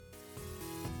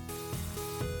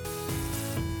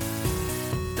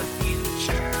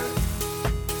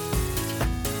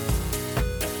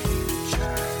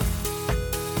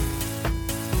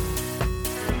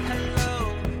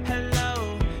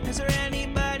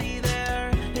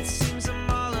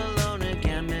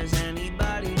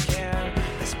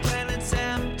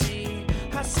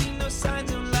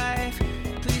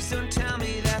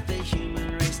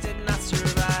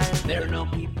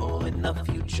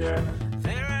future.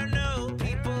 There are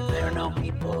no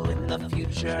people in the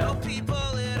future. No people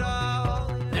at all.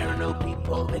 There are no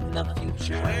people in the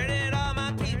future. Where did all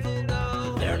my people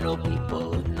go? There are no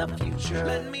people in the future.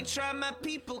 Let me try my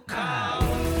people call.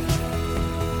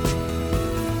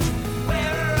 Where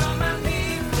are all my people?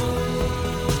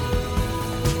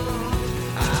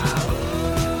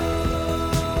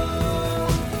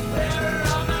 Where are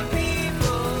all my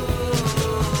people?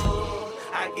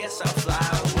 I guess I'll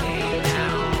fly away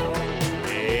now.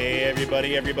 Hey,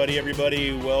 everybody.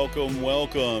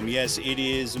 Welcome. Yes, it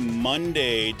is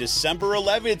Monday, December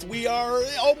 11th. We are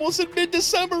almost in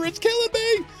mid-December. It's killing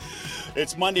me.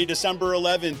 It's Monday, December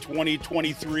 11th,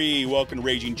 2023. Welcome to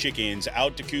Raging Chickens,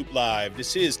 Out to Coop Live.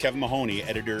 This is Kevin Mahoney,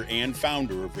 editor and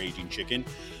founder of Raging Chicken.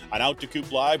 On Out to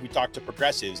Coop Live, we talk to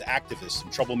progressives, activists,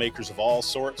 and troublemakers of all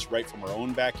sorts, right from our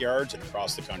own backyards and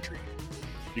across the country.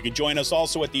 You can join us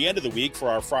also at the end of the week for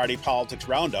our Friday Politics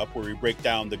Roundup, where we break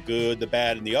down the good, the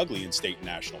bad, and the ugly in state and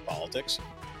national politics.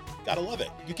 Gotta love it.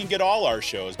 You can get all our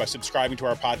shows by subscribing to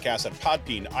our podcast on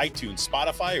Podbean, iTunes,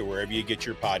 Spotify, or wherever you get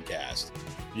your podcast.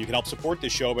 You can help support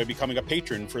this show by becoming a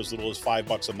patron for as little as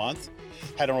 $5 a month.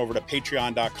 Head on over to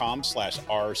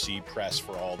patreon.com/rcpress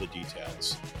for all the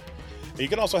details. You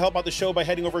can also help out the show by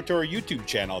heading over to our YouTube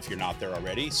channel if you're not there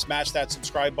already. Smash that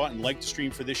subscribe button, like the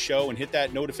stream for this show, and hit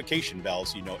that notification bell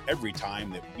so you know every time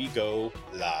that we go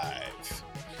live.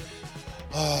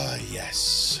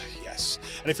 Yes.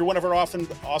 And if you're one of our awesome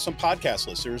podcast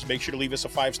listeners, make sure to leave us a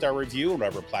 5-star review on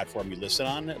whatever platform you listen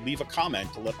on. Leave a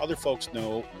comment to let other folks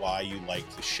know why you like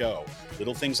the show.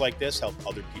 Little things like this help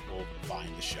other people find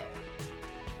the show.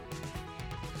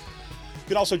 You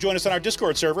can also join us on our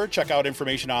Discord server. Check out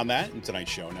information on that in tonight's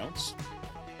show notes.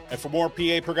 And for more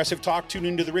PA Progressive Talk, tune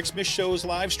into the Rick Smith Show's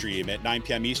live stream at 9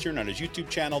 p.m. Eastern on his YouTube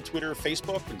channel, Twitter,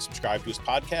 Facebook, and subscribe to his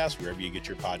podcast wherever you get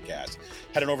your podcast.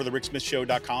 Head on over to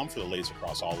ricksmithshow.com for the latest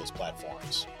across all those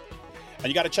platforms. And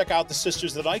you got to check out the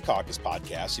Sisters of the Night Caucus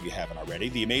podcast if you haven't already.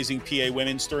 The amazing PA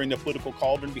women stirring the political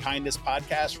cauldron behind this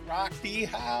podcast rock the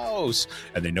house.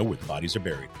 And they know where the bodies are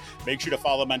buried. Make sure to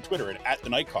follow them on Twitter at The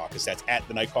Night Caucus. That's at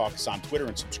The Night Caucus on Twitter,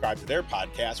 and subscribe to their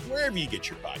podcast wherever you get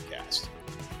your podcast.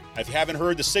 If you haven't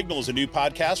heard, The Signal is a new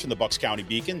podcast from the Bucks County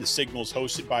Beacon. The Signal is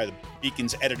hosted by the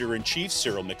Beacon's editor-in-chief,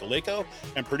 Cyril Nicolaico,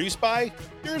 and produced by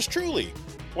yours truly.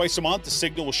 Twice a month, The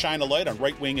Signal will shine a light on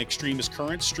right-wing extremist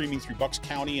currents streaming through Bucks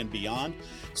County and beyond.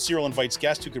 Cyril invites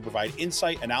guests who can provide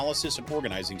insight, analysis, and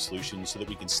organizing solutions so that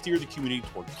we can steer the community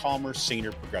toward calmer,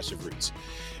 saner, progressive routes.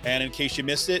 And in case you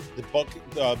missed it,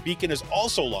 the Beacon has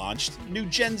also launched a new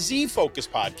Gen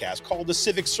Z-focused podcast called The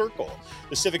Civic Circle.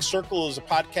 The Civic Circle is a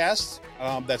podcast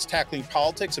that's tackling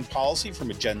politics and policy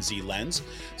from a Gen Z lens.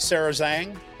 Sarah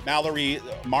Zhang, Mallory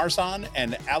Marzon,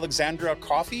 and Alexandra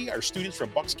Coffey are students from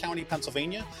Bucks County,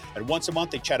 Pennsylvania, and once a month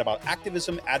they chat about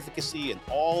activism, advocacy, and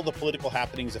all the political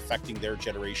happenings affecting their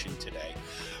generation today.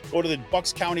 Go to the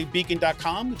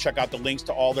buckscountybeacon.com, check out the links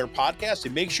to all their podcasts,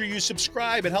 and make sure you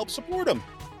subscribe and help support them.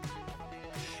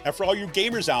 And for all you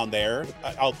gamers out there,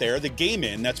 the Game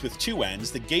Inn, that's with 2 N's,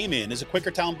 the Game Inn is a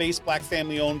Quakertown-based black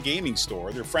family-owned gaming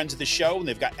store. They're friends of the show, and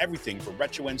they've got everything from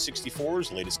retro N64s,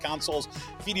 the latest consoles,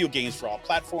 video games for all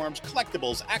platforms,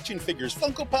 collectibles, action figures,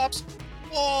 Funko Pops,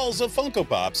 walls of Funko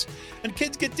Pops, and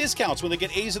kids get discounts when they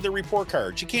get A's in their report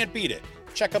cards. You can't beat it.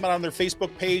 Check them out on their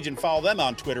Facebook page and follow them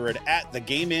on Twitter at the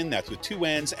Game Inn, that's with 2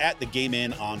 N's, at the Game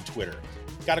Inn on Twitter.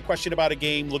 Got a question about a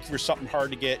game, looking for something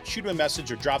hard to get, shoot them a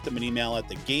message or drop them an email at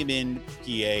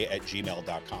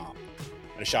thegameinpa@gmail.com.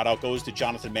 And a shout out goes to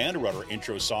Jonathan Mann, who wrote our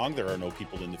intro song, There Are No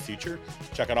People in the Future.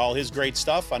 Check out all his great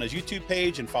stuff on his YouTube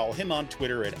page and follow him on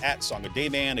Twitter at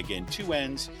SongAdayMan, again, 2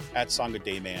 N's, at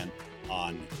SongAdayMan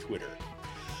on Twitter.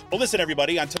 Well, listen,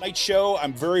 everybody, on tonight's show,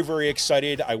 I'm very, very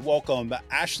excited. I welcome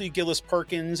Ashli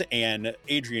Giles-Perkins and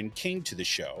Adrienne King to the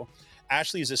show.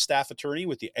 Ashli is a staff attorney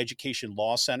with the Education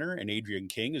Law Center, and Adrienne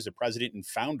King is the president and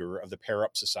founder of the Pair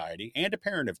Up Society and a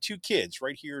parent of 2 kids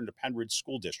right here in the Pennridge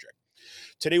School District.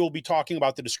 Today, we'll be talking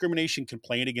about the discrimination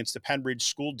complaint against the Pennridge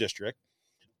School District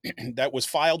that was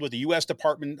filed with the U.S.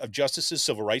 Department of Justice's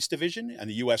Civil Rights Division and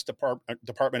the U.S.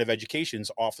 Department of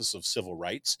Education's Office of Civil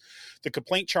Rights. The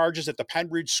complaint charges that the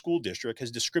Pennridge School District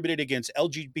has discriminated against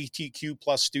LGBTQ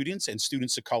plus students and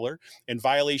students of color in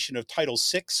violation of Title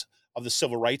VI of the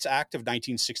Civil Rights Act of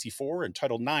 1964 and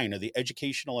Title IX of the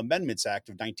Educational Amendments Act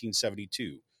of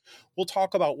 1972. We'll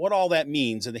talk about what all that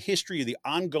means and the history of the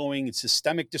ongoing and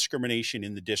systemic discrimination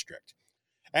in the district.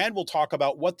 And we'll talk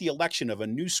about what the election of a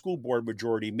new school board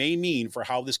majority may mean for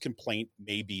how this complaint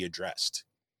may be addressed.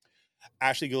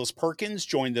 Ashli Giles-Perkins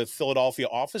joined the Philadelphia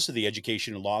office of the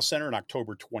Education and Law Center in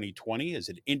October 2020 as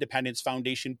an Independence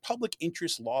Foundation Public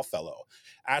Interest Law Fellow.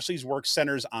 Ashli's work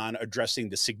centers on addressing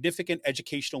the significant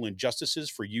educational injustices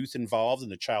for youth involved in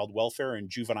the child welfare and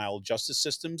juvenile justice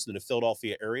systems in the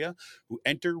Philadelphia area who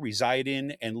enter, reside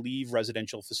in, and leave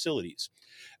residential facilities.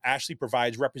 Ashli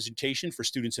provides representation for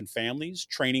students and families,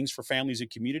 trainings for families and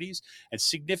communities, and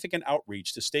significant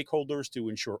outreach to stakeholders to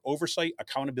ensure oversight,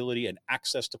 accountability, and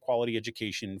access to quality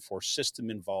education for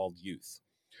system-involved youth.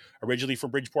 Originally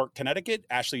from Bridgeport, Connecticut,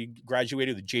 Ashli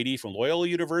graduated with a JD from Loyola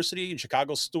University and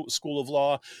Chicago School of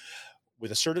Law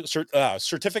with a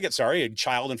certificate in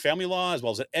child and family law, as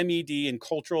well as an MED in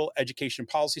cultural education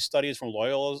policy studies from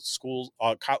Loyola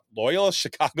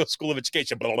Chicago School of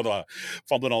Education. Blah, blah, blah.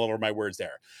 Fumbling all over my words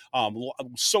there. I'm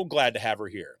so glad to have her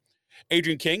here.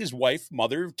 Adrienne King is wife,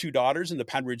 mother of 2 daughters in the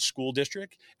Pennridge School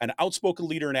District, and an outspoken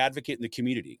leader and advocate in the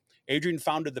community. Adrienne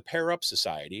founded the Pair Up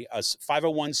Society, a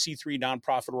 501c3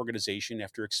 nonprofit organization,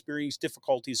 after experiencing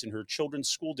difficulties in her children's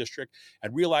school district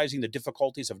and realizing the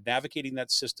difficulties of navigating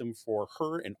that system for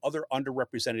her and other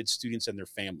underrepresented students and their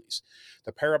families.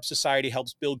 The Pair Up Society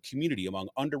helps build community among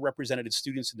underrepresented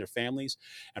students and their families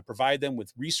and provide them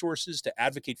with resources to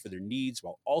advocate for their needs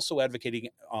while also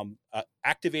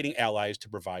activating allies to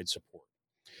provide support.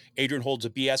 Adrienne holds a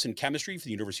BS in chemistry from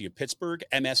the University of Pittsburgh,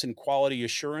 MS in quality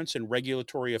assurance and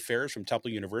regulatory affairs from Temple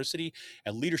University,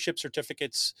 and leadership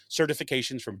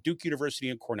certifications from Duke University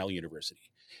and Cornell University.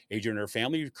 Adrienne and her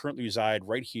family currently reside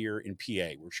right here in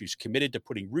PA, where she's committed to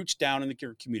putting roots down in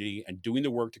the community and doing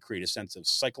the work to create a sense of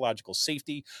psychological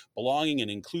safety, belonging, and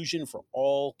inclusion for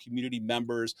all community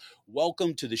members.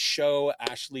 Welcome to the show,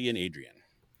 Ashli and Adrienne.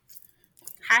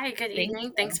 Hi, good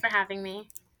evening. Thanks for having me.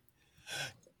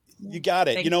 You got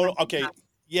it. Okay.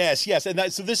 Yes.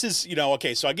 And so this is,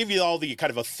 okay, so I'll give you all the kind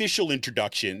of official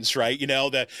introductions, right?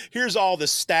 That here's all the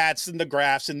stats and the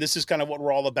graphs, and this is kind of what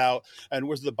we're all about, and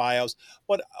where's the bios.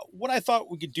 But what I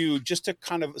thought we could do, just to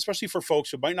kind of, especially for folks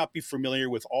who might not be familiar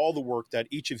with all the work that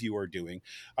each of you are doing,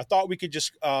 I thought we could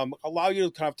just allow you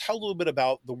to kind of tell a little bit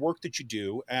about the work that you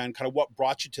do and kind of what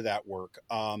brought you to that work,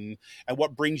 and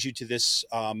what brings you to this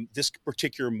this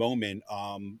particular moment,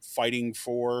 fighting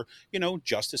for,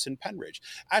 justice in Pennridge.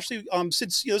 Actually,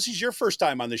 since this is your first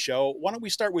time on the show, why don't we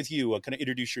start with you? Kind of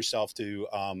introduce yourself to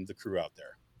the crew out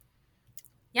there.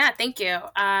 Yeah, thank you.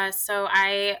 So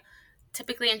I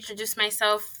typically introduce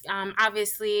myself,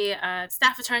 obviously a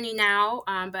staff attorney now,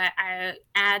 but I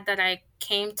add that I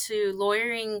came to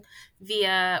lawyering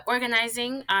via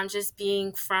organizing, just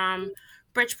being from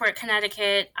Bridgeport,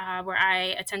 Connecticut, where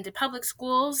I attended public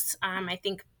schools. I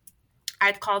think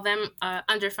I'd call them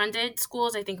underfunded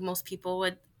schools. I think most people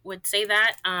would say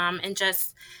that, and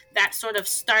just that sort of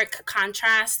stark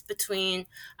contrast between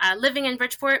living in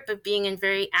Bridgeport but being in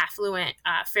very affluent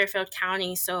Fairfield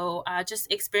County. So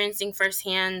just experiencing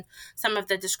firsthand some of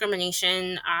the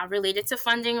discrimination related to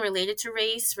funding, related to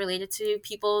race, related to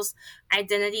people's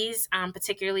identities,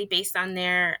 particularly based on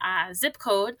their zip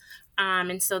code.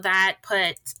 And so that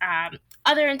put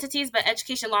other entities, but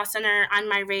Education Law Center on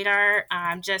my radar,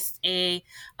 just a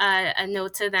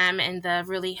note to them and the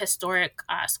really historic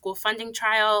school funding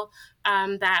trial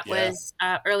that was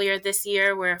earlier this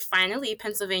year, where finally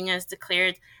Pennsylvania has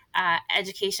declared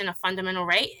education a fundamental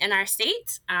right in our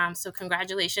state. So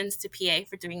congratulations to PA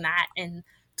for doing that in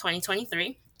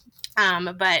 2023.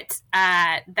 But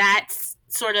that's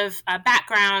sort of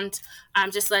background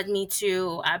just led me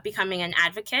to becoming an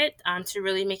advocate, to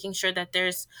really making sure that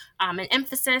there's an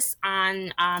emphasis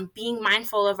on being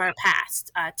mindful of our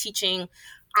past, teaching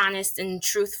honest and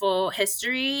truthful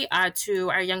history to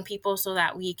our young people so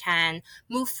that we can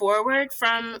move forward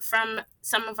from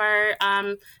some of our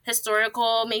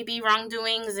historical maybe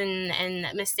wrongdoings and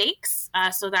mistakes,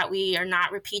 so that we are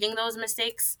not repeating those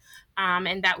mistakes.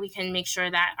 And that we can make sure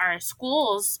that our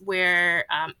schools, where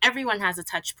everyone has a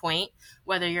touch point,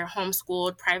 whether you're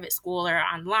homeschooled, private school, or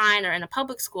online, or in a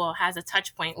public school, has a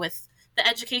touch point with the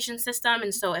education system.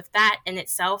 And so if that in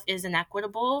itself is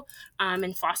inequitable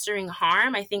and fostering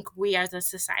harm, I think we as a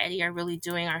society are really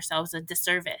doing ourselves a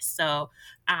disservice. So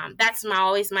that's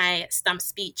always my stump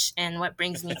speech, and what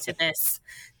brings me to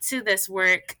this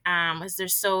work, is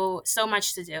there's so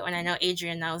much to do. And I know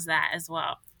Adrienne knows that as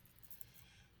well.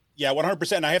 Yeah,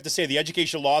 100%. I have to say the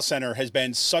Education Law Center has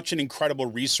been such an incredible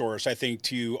resource, I think,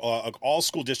 to all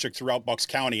school districts throughout Bucks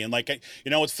County. And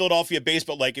it's Philadelphia based,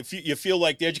 but like if you feel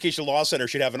like the Education Law Center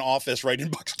should have an office right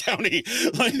in Bucks County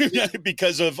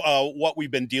because of what we've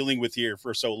been dealing with here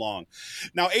for so long.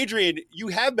 Now, Adrienne, you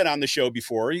have been on the show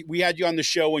before. We had you on the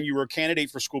show when you were a candidate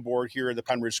for school board here at the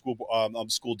Pennridge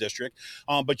School District.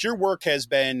 But your work has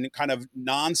been kind of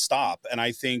nonstop. And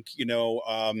I think,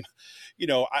 I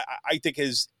think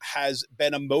has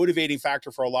been a motivating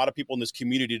factor for a lot of people in this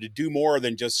community to do more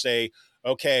than just say,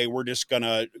 okay, we're just going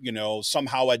to,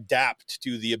 somehow adapt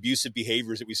to the abusive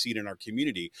behaviors that we see in our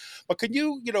community. But can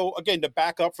you, again, to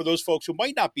back up for those folks who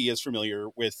might not be as familiar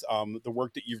with the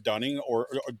work that you've done or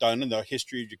done in the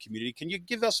history of your community, can you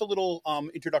give us a little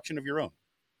introduction of your own?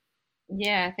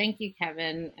 Yeah, thank you,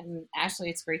 Kevin. And Ashley,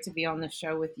 it's great to be on the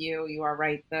show with you. You are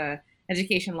right. The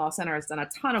Education Law Center has done a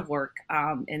ton of work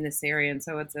in this area. And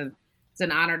so it's an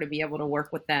honor to be able to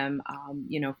work with them,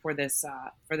 for this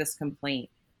complaint.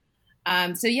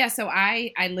 So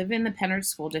I live in the Pennridge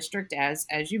School District, as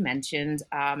you mentioned.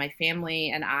 My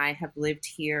family and I have lived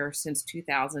here since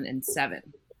 2007.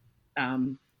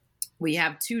 We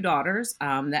have two daughters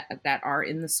that are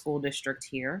in the school district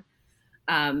here.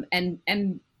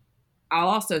 And I'll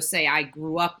also say I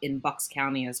grew up in Bucks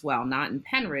County as well, not in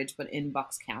Pennridge, but in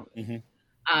Bucks County.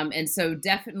 Mm-hmm. And so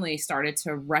definitely started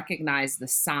to recognize the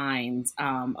signs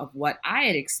of what I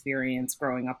had experienced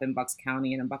growing up in Bucks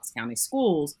County and in Bucks County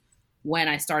schools when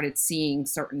I started seeing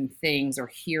certain things or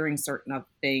hearing certain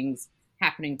things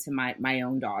happening to my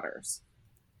own daughters.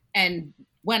 And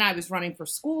when I was running for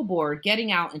school board,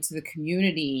 getting out into the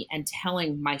community and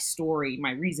telling my story,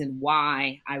 my reason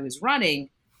why I was running,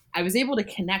 I was able to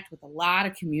connect with a lot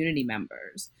of community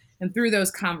members. And through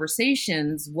those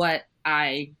conversations, what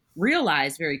I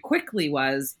realized very quickly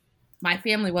was my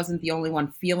family wasn't the only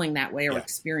one feeling that way or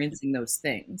experiencing those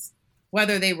things,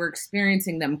 whether they were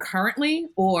experiencing them currently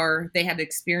or they had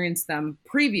experienced them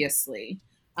previously.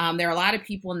 There are a lot of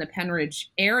people in the Pennridge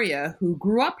area who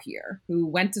grew up here, who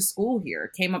went to school here,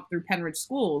 came up through Pennridge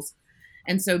schools.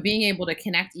 And so being able to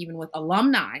connect even with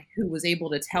alumni who was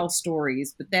able to tell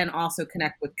stories, but then also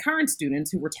connect with current students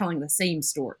who were telling the same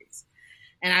stories.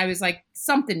 And I was like,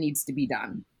 something needs to be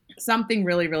done. Something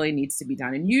really, really needs to be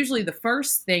done. And usually the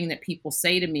first thing that people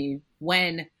say to me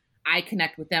when I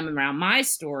connect with them around my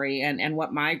story and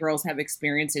what my girls have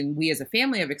experienced and we as a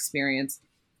family have experienced,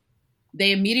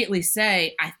 they immediately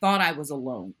say, I thought I was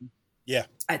alone. Yeah.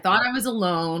 I thought I was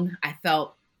alone. I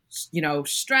felt,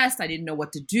 stressed. I didn't know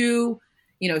what to do.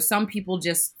 Some people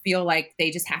just feel like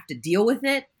they just have to deal with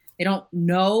it. They don't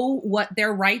know what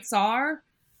their rights are.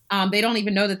 They don't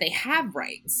even know that they have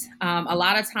rights. A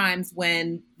lot of times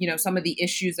when, some of the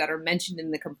issues that are mentioned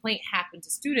in the complaint happen to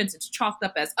students, it's chalked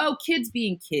up as, kids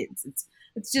being kids.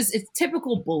 It's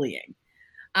typical bullying.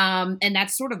 And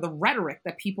that's sort of the rhetoric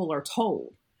that people are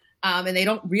told. And they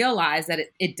don't realize that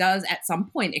it does at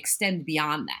some point extend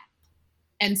beyond that.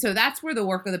 And so that's where the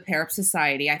work of the Parent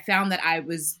Society, I found that I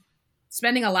was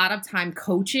spending a lot of time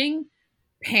coaching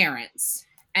parents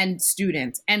and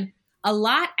students and a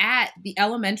lot at the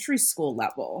elementary school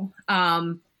level,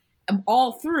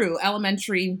 all through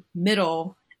elementary,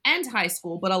 middle, and high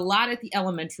school, but a lot at the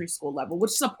elementary school level,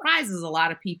 which surprises a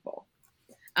lot of people.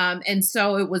 And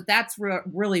so that's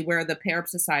really where the Parent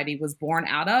Society was born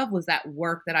out of, was that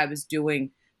work that I was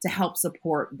doing to help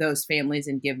support those families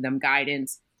and give them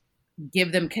guidance,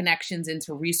 give them connections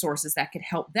into resources that could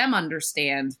help them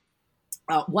understand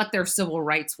what their civil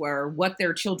rights were, what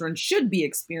their children should be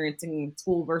experiencing in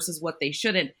school versus what they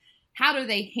shouldn't. How do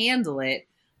they handle it?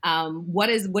 What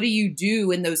do you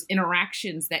do in those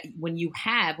interactions that when you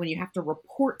have to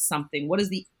report something? What is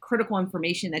the critical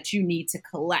information that you need to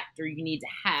collect or you need to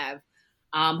have?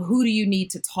 Who do you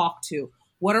need to talk to?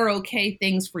 What are okay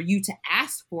things for you to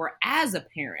ask for as a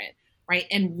parent, right?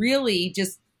 And really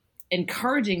just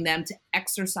encouraging them to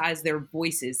exercise their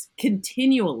voices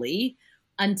continually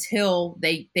until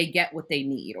they get what they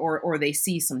need or they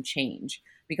see some change.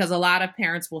 Because a lot of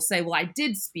parents will say, well, I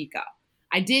did speak up.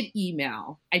 I did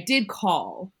email. I did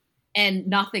call and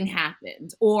nothing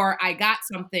happened. Or I got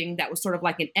something that was sort of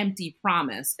like an empty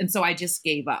promise. And so I just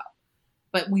gave up.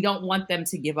 But we don't want them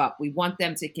to give up. We want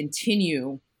them to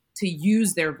continue to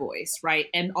use their voice, right?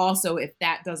 And also, if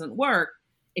that doesn't work,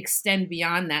 extend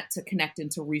beyond that to connect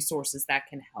into resources that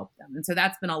can help them. And so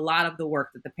that's been a lot of the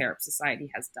work that the Parent Society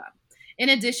has done. In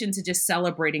addition to just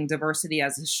celebrating diversity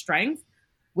as a strength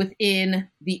within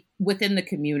the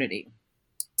community.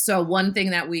 So one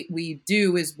thing that we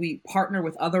do is we partner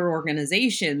with other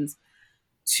organizations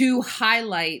to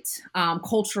highlight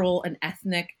cultural and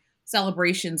ethnic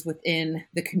celebrations within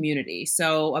the community.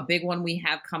 So a big one we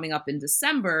have coming up in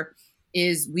December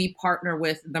is we partner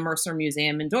with the Mercer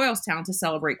Museum in Doylestown to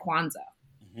celebrate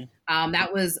Kwanzaa.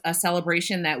 That was a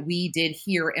celebration that we did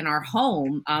here in our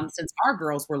home since our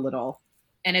girls were little.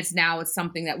 And it's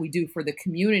something that we do for the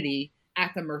community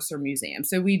at the Mercer Museum.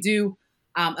 So we do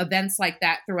events like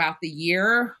that throughout the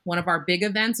year. One of our big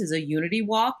events is a Unity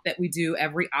Walk that we do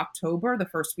every October, the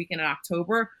first weekend in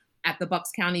October, at the Bucks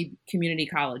County Community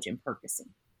College in Perkins.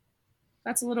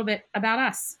 That's a little bit about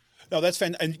us. No, that's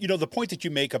fun. And, you know, the point that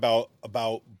you make about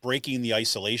breaking the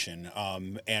isolation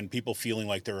and people feeling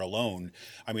like they're alone.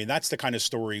 I mean, that's the kind of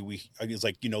story it's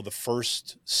like, you know, the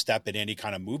first step in any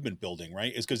kind of movement building,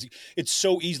 right? Is because it's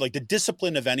so easy. Like the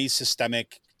discipline of any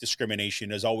systemic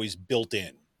discrimination is always built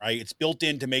in. Right? It's built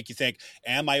in to make you think,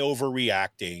 am I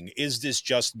overreacting? Is this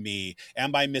just me?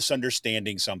 Am I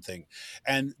misunderstanding something?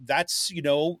 And that's, you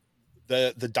know,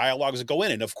 the dialogues that go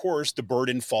in. And of course, the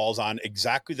burden falls on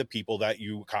exactly the people that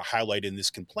you highlight in this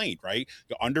complaint, right?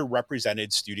 The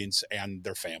underrepresented students and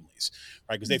their families,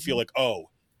 right? Because they feel like,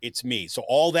 oh, it's me. So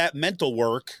all that mental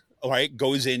work, right,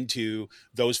 goes into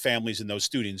those families and those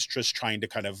students just trying to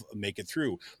kind of make it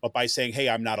through. But by saying, hey,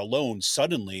 I'm not alone,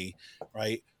 suddenly,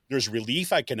 right, there's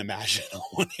relief, I can imagine, on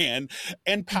one hand,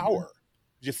 and power.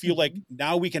 You feel like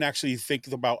now we can actually think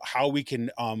about how we can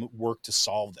work to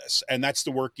solve this. And that's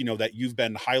the work, you know, that you've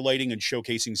been highlighting and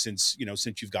showcasing since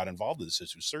you've got involved in this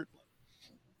issue, certainly.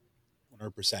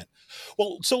 100%.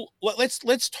 Well, so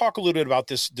let's talk a little bit about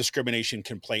this discrimination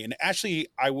complaint. And actually,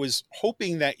 I was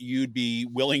hoping that you'd be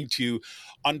willing to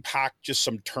unpack just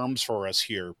some terms for us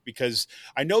here, because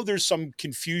I know there's some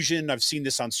confusion. I've seen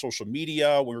this on social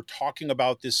media. We're talking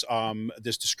about this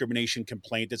this discrimination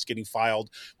complaint that's getting filed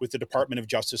with the Department of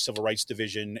Justice Civil Rights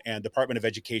Division and Department of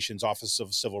Education's Office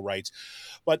of Civil Rights.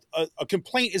 But a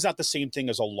complaint is not the same thing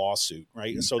as a lawsuit,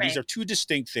 right? So these are two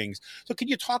distinct things. So can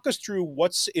you talk us through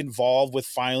what's involved with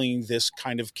filing this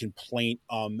kind of complaint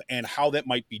and how that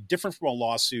might be different from a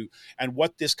lawsuit and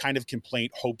what this kind of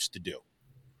complaint hopes to do?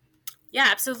 Yeah,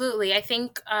 absolutely. I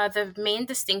think the main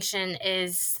distinction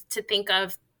is to think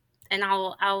of, and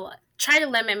I'll try to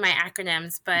limit my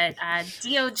acronyms, but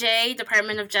DOJ,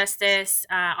 Department of Justice,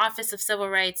 Office of Civil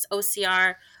Rights,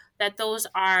 OCR, that those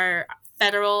are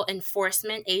federal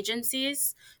enforcement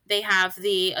agencies. They have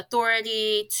the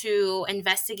authority to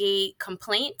investigate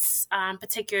complaints,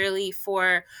 particularly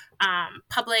for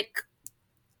public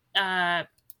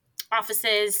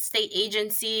offices, state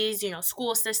agencies,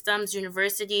 school systems,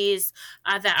 universities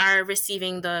that are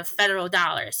receiving the federal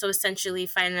dollars. So essentially,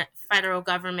 federal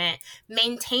government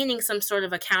maintaining some sort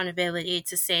of accountability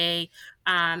to say,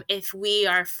 if we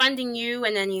are funding you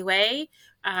in any way,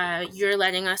 you're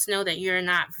letting us know that you're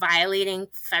not violating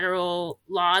federal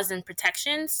laws and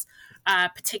protections.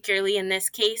 Particularly in this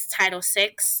case, Title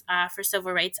VI for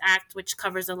Civil Rights Act, which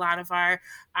covers a lot of our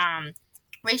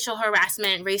racial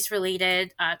harassment,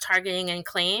 race-related targeting and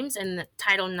claims, and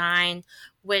Title IX,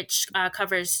 which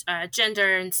covers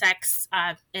gender and sex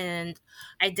and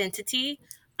identity,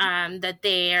 that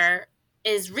there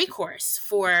is recourse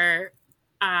for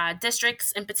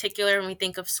districts in particular, when we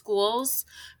think of schools,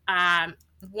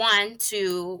 one,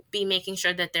 to be making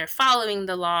sure that they're following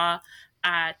the law,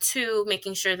 two,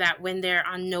 making sure that when they're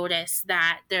on notice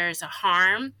that there's a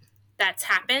harm that's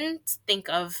happened. Think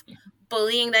of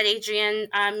bullying that Adrienne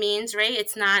means, right?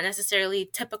 It's not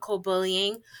necessarily typical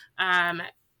bullying.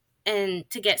 And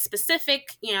to get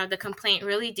specific, the complaint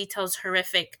really details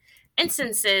horrific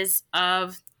instances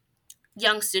of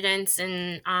young students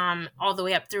and all the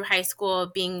way up through high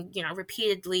school being,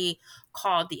 repeatedly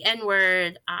called the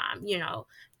N-word,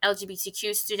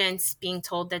 LGBTQ students being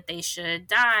told that they should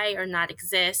die or not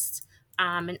exist,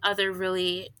 and other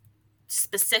really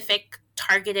specific,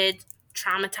 targeted,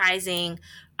 traumatizing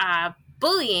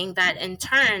bullying that in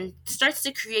turn starts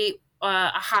to create a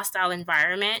hostile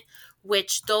environment,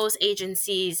 which those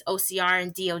agencies, OCR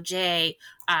and DOJ,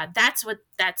 that's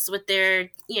what they're,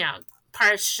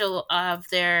 partial of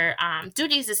their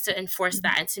duties is to enforce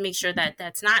that and to make sure that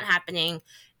that's not happening,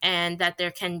 and that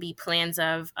there can be plans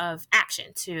of action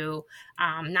to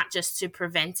not just to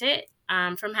prevent it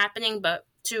from happening, but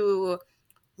to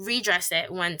redress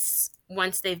it once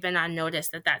they've been on notice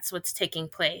that that's what's taking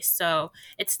place. So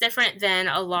it's different than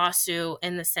a lawsuit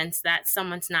in the sense that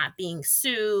someone's not being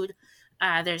sued.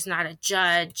 There's not a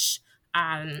judge.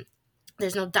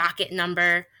 There's no docket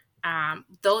number.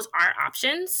 Those are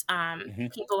options.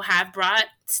 People have brought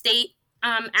state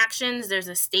actions. There's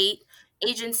a state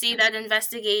agency that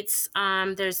investigates.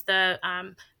 There's the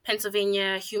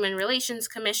Pennsylvania Human Relations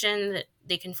Commission that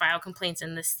they can file complaints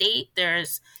in the state.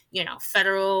 There's,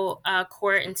 federal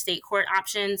court and state court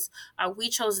options. We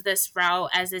chose this route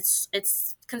as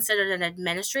it's considered an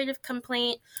administrative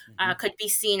complaint, could be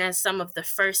seen as some of the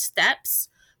first steps,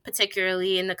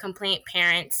 particularly in the complaint.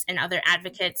 Parents and other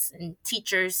advocates and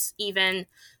teachers, even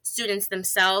students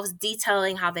themselves,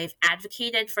 detailing how they've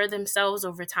advocated for themselves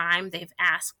over time. They've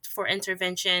asked for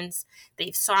interventions.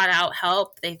 They've sought out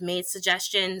help. They've made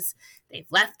suggestions. They've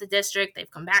left the district. They've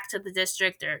come back to the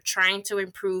district. They're trying to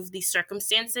improve these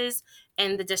circumstances.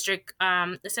 And the district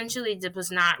essentially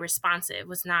was not responsive,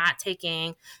 was not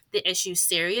taking the issue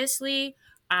seriously.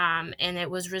 And it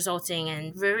was resulting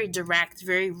in very direct,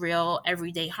 very real,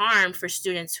 everyday harm for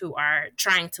students who are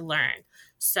trying to learn.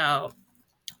 So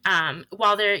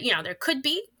while there could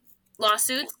be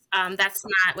lawsuits, that's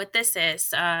not what this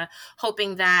is.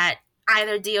 Hoping that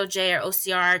either DOJ or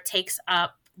OCR takes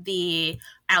up the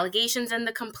allegations in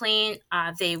the complaint,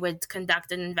 they would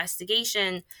conduct an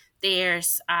investigation.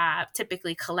 There's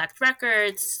typically collect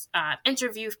records,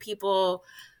 interview people,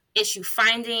 issue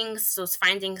findings. Those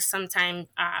findings sometimes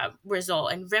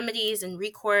result in remedies and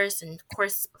recourse and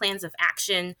course plans of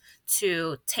action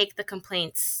to take the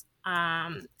complaints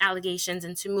allegations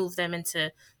and to move them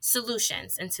into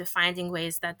solutions, into finding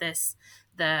ways that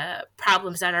the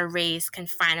problems that are raised can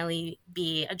finally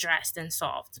be addressed and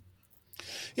solved.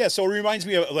 Yeah, so it reminds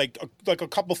me of like a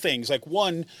couple things. Like,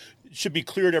 one, should be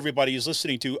clear to everybody who's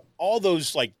listening to all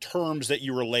those like terms that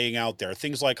you were laying out there,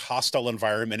 things like hostile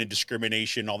environment and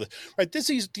discrimination, all this, right?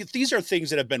 These are things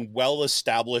that have been well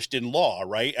established in law,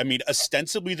 right? I mean,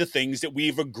 ostensibly the things that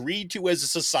we've agreed to as a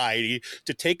society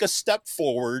to take a step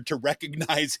forward to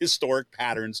recognize historic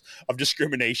patterns of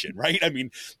discrimination, right? I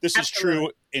mean, this is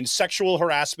true in sexual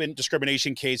harassment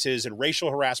discrimination cases and racial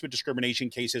harassment discrimination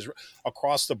cases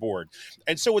across the board.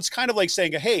 And so it's kind of like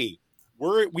saying, hey,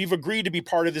 we've agreed to be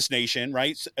part of this nation,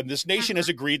 right? And this nation has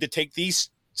agreed to take these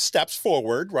steps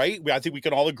forward, right? I think we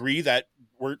can all agree that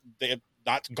they have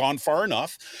not gone far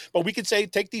enough, but we could say,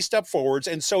 take these steps forwards.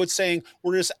 And so it's saying,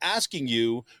 we're just asking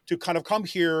you to kind of come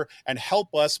here and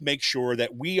help us make sure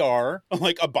that we are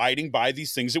like abiding by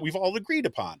these things that we've all agreed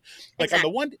upon. Like exactly.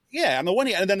 on the one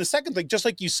hand, and then the second thing, just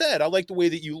like you said, I like the way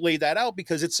that you laid that out,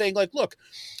 because it's saying like, look,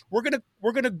 we're going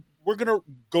to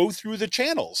go through the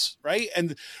channels, right?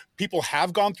 And people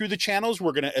have gone through the channels.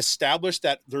 We're going to establish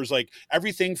that there's like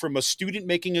everything from a student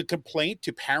making a complaint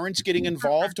to parents getting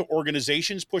involved to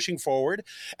organizations pushing forward.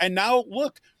 And now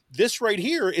look, this right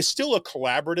here is still a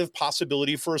collaborative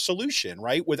possibility for a solution,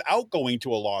 right? Without going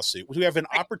to a lawsuit. We have an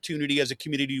opportunity as a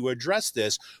community to address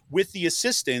this with the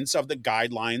assistance of the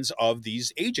guidelines of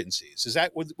these agencies.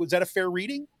 Was that a fair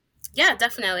reading? Yeah,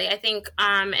 definitely. I think,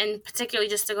 and particularly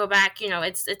just to go back,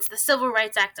 it's the Civil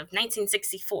Rights Act of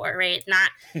 1964, right? Not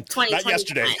 2020. Not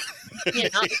yesterday.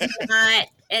 It's not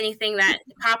anything that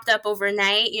popped up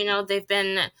overnight.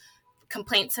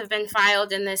 Complaints have been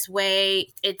filed in this way.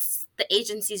 It's the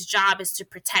agency's job is to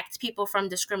protect people from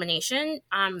discrimination.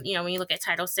 When you look at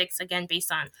Title VI, again,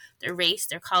 based on their race,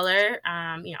 their color,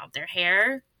 their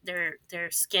hair,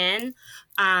 their skin,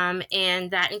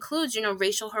 and that includes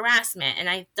racial harassment. And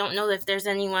I don't know if there's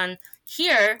anyone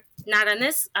here, not on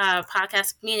this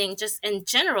podcast, meaning just in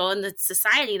general in the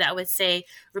society, that would say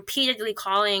repeatedly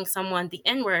calling someone the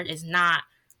N-word is not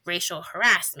racial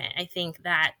harassment. I think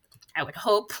that I would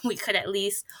hope we could at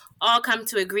least all come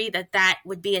to agree that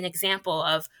would be an example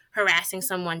of harassing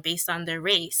someone based on their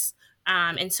race.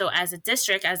 And so as a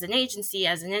district, as an agency,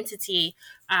 as an entity,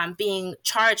 being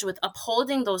charged with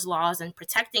upholding those laws and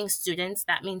protecting students,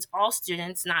 that means all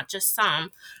students, not just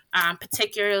some.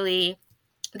 Particularly,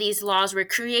 these laws were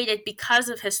created because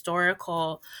of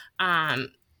historical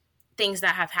things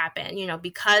that have happened,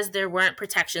 because there weren't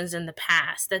protections in the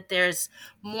past, that there's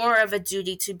more of a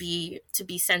duty to be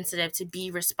sensitive, to be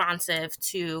responsive,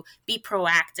 to be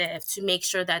proactive, to make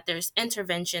sure that there's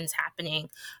interventions happening.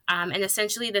 And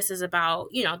essentially this is about,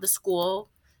 the school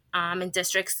and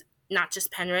districts, not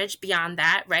just Pennridge, beyond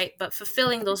that, right? But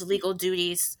fulfilling those legal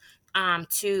duties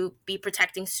to be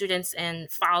protecting students and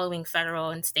following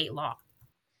federal and state law.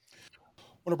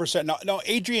 100%. Now,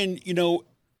 Adrienne,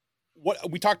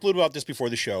 what we talked a little about this before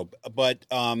the show, but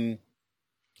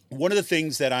one of the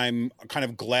things that I'm kind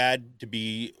of glad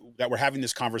that we're having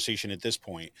this conversation at this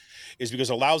point is because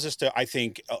it allows us to, I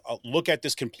think, look at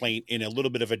this complaint in a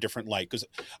little bit of a different light. Because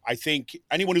I think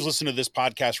anyone who's listening to this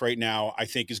podcast right now, I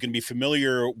think is going to be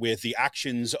familiar with the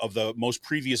actions of the most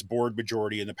previous board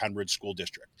majority in the Pennridge School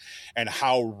District and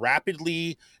how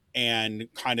rapidly and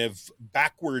kind of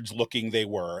backwards looking they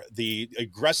were, the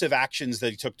aggressive actions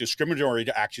they took, discriminatory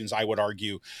actions, I would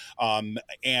argue,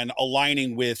 and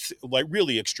aligning with like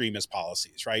really extremist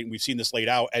policies, right? And we've seen this laid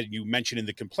out, as you mentioned in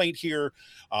the complaint here,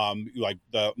 like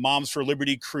the Moms for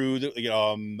Liberty crew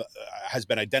that, has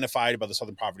been identified by the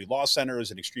Southern Poverty Law Center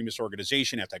as an extremist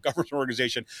organization, anti-government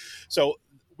organization. So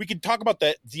we could talk about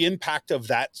the impact of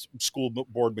that school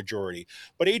board majority.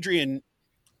 But Adrienne,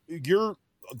 you're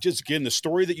just, again, the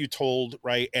story that you told,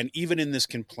 right? And even in this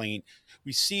complaint,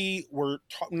 we see we're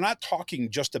not talking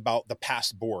just about the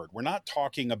past board. We're not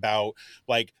talking about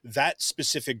like that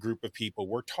specific group of people.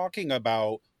 We're talking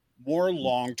about more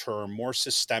long-term, more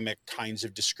systemic kinds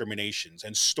of discriminations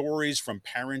and stories from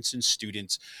parents and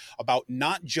students about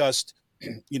not just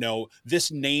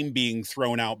this name being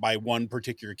thrown out by one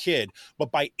particular kid,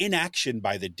 but by inaction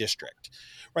by the district,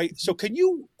 right? So can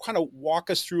you kind of walk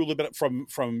us through a little bit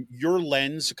from your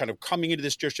lens, kind of coming into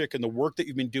this district and the work that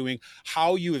you've been doing,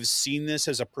 how you have seen this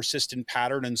as a persistent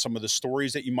pattern and some of the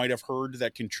stories that you might have heard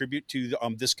that contribute to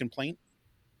this complaint?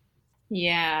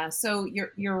 Yeah, so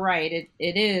you're right.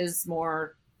 It is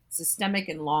more systemic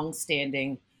and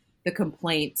long-standing, the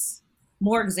complaints,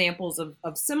 more examples of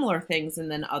similar things and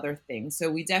then other things.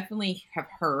 So we definitely have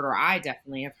heard, or I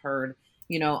definitely have heard,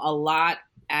 a lot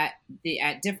at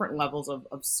different levels of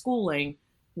schooling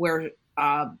where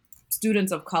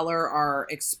students of color are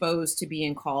exposed to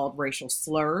being called racial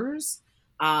slurs.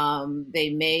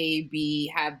 They may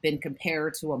have been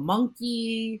compared to a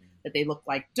monkey, that they look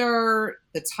like dirt,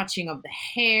 the touching of the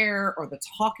hair or the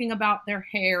talking about their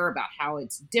hair, about how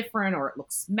it's different or it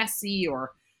looks messy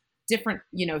or different,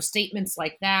 statements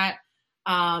like that.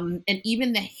 And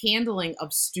even the handling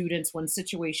of students when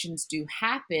situations do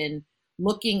happen,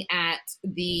 looking at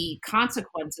the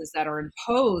consequences that are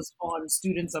imposed on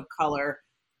students of color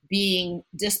being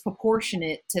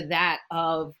disproportionate to that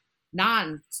of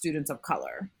non-students of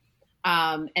color,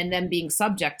 and then being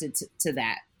subjected to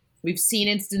that. We've seen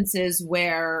instances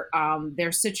where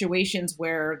there's situations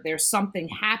where there's something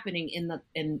happening in the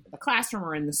classroom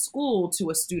or in the school to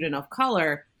a student of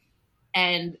color,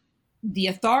 and the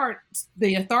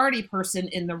authority person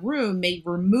in the room may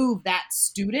remove that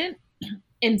student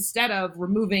instead of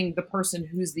removing the person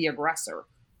who's the aggressor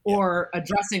or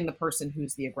addressing the person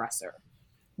who's the aggressor.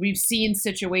 We've seen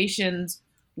situations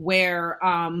where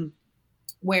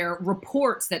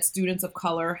reports that students of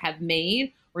color have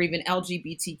made, or even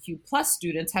LGBTQ plus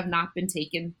students, have not been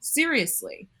taken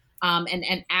seriously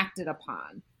and acted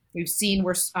upon. We've seen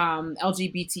where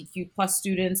LGBTQ plus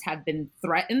students have been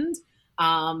threatened.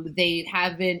 They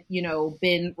haven't,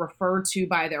 been referred to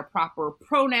by their proper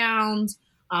pronouns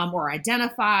or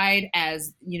identified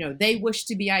as, they wish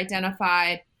to be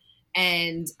identified.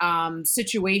 And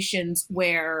situations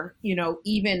where,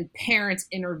 even parents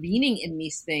intervening in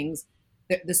these things,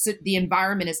 the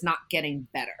environment is not getting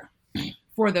better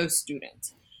for those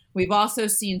students. We've also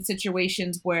seen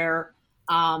situations where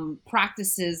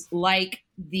practices like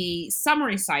the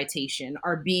summary citation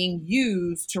are being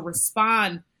used to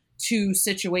respond to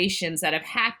situations that have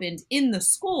happened in the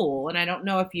school. And I don't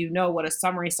know if you know what a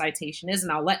summary citation is,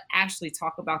 and I'll let Ashli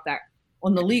talk about that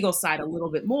on the legal side a little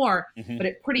bit more, but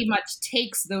it pretty much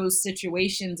takes those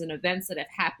situations and events that have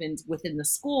happened within the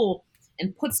school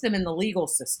and puts them in the legal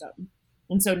system.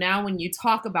 And so now when you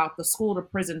talk about the school to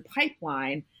prison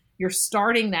pipeline, you're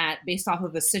starting that based off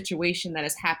of a situation that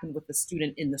has happened with the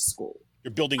student in the school.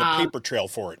 You're building a paper trail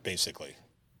for it, basically.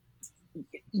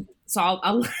 So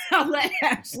I'll let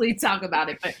Ashli talk about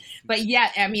it. But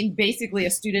yeah, I mean, basically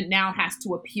a student now has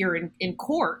to appear in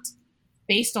court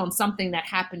based on something that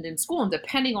happened in school. And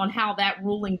depending on how that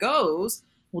ruling goes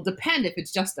will depend if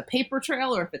it's just a paper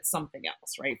trail or if it's something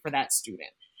else, right, for that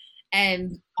student.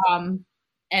 And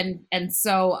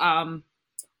so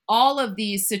all of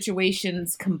these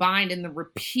situations combined in the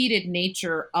repeated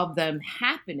nature of them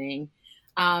happening,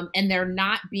 and there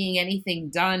not being anything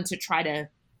done to try to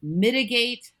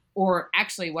mitigate, or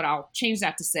actually what I'll change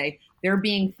that to say, there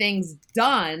being things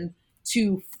done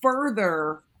to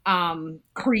further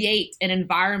create an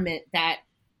environment that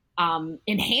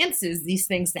enhances these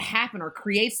things to happen or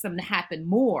creates them to happen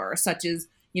more, such as,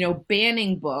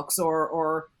 banning books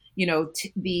or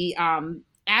the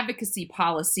advocacy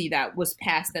policy that was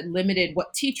passed that limited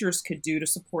what teachers could do to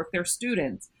support their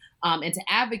students and to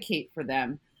advocate for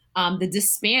them. The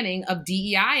disbanding of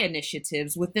DEI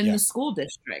initiatives within the school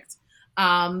district,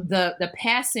 the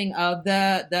passing of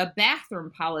the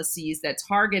bathroom policies that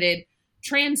targeted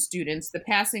trans students, the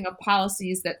passing of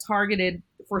policies that targeted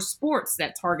for sports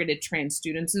that targeted trans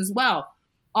students as well.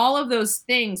 All of those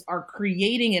things are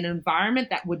creating an environment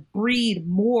that would breed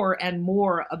more and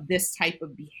more of this type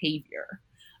of behavior.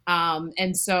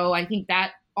 And so I think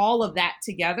that all of that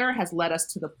together has led us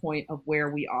to the point of where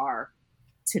we are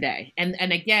today. And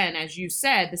again, as you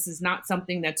said, this is not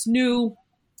something that's new,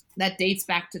 that dates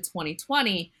back to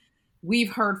 2020.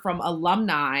 We've heard from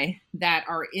alumni that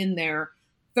are in their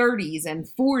 30s and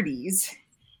 40s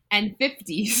and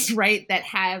 50s, right, that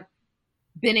have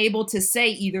been able to say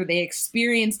either they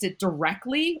experienced it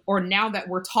directly, or now that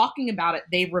we're talking about it,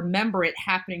 they remember it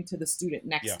happening to the student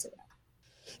next to them.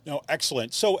 No,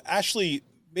 excellent. So, Ashli,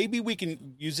 maybe we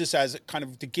can use this as kind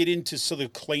of to get into the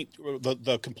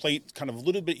complaint kind of a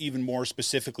little bit even more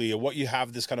specifically of what you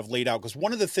have this kind of laid out. Because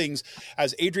one of the things,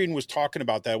 as Adrienne was talking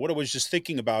about that, what I was just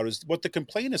thinking about is what the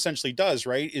complaint essentially does,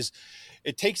 right, is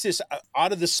it takes this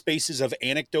out of the spaces of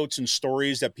anecdotes and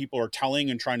stories that people are telling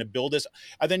and trying to build this,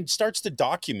 and then starts to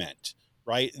document,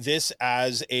 right, this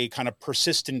as a kind of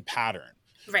persistent pattern.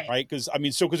 Right. Because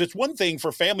it's one thing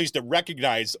for families to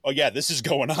recognize, oh yeah, this is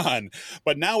going on.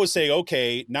 But now is say,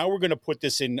 okay, now we're going to put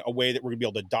this in a way that we're going to be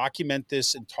able to document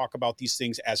this and talk about these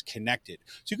things as connected.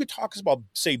 So you could talk about,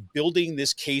 say, building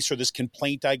this case or this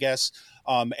complaint, I guess,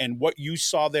 and what you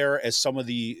saw there as some of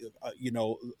the,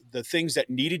 the things that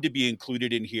needed to be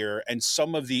included in here and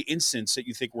some of the incidents that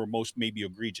you think were most maybe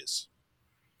egregious.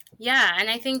 Yeah. And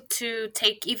I think to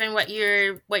take even what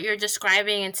you're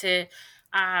describing and to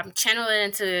channel it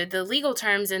into the legal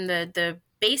terms and the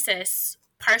basis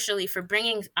partially for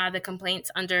bringing the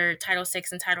complaints under Title VI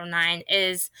and Title IX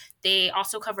is they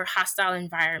also cover hostile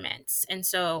environments. And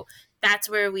so that's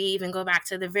where we even go back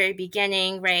to the very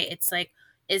beginning, right? It's like,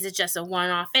 is it just a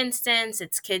one-off instance?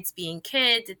 It's kids being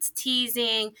kids. It's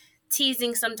teasing.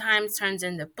 Teasing sometimes turns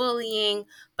into bullying,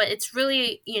 but it's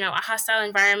really, a hostile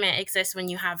environment exists when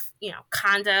you have,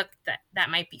 conduct that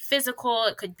might be physical.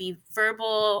 It could be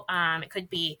verbal. It could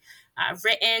be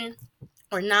written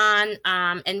or non.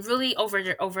 And really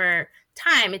over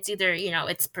time, it's either,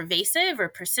 it's pervasive or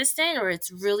persistent, or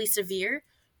it's really severe,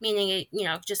 meaning it,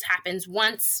 just happens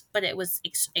once, but it was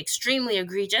extremely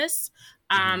egregious.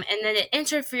 And then it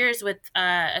interferes with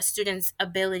a student's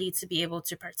ability to be able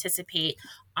to participate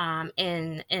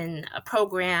in a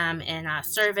program, in a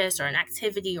service or an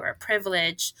activity or a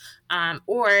privilege,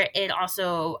 or it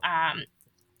also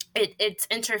it's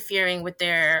interfering with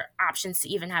their options to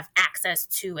even have access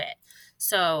to it.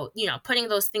 So, putting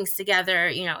those things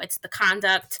together, it's the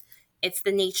conduct, it's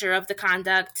the nature of the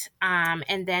conduct,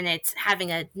 and then it's having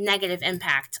a negative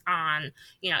impact on,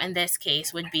 in this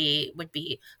case would be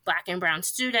Black and brown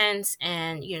students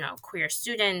and, queer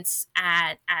students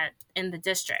in the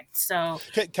district. So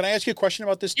can I ask you a question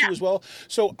about this too as well?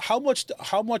 So how much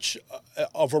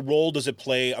of a role does it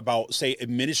play about, say,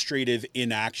 administrative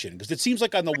inaction? Because it seems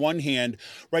like on the one hand,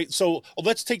 right, so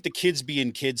let's take the kids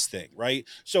being kids thing, right?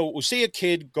 So we'll say a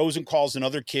kid goes and calls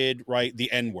another kid, right,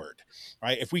 the N-word,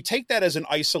 right? If we take that as an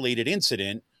isolated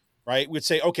incident, right, we'd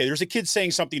say, okay, there's a kid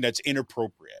saying something that's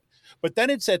inappropriate. But then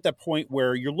it's at the point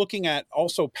where you're looking at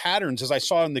also patterns, as I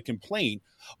saw in the complaint,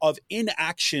 of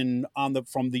inaction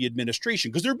from the administration,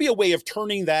 because there'd be a way of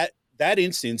turning that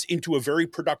instance into a very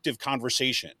productive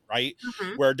conversation, right?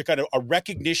 Where to kind of a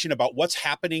recognition about what's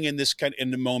happening in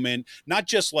the moment, not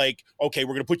just like, okay,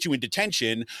 we're going to put you in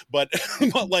detention, but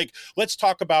like, let's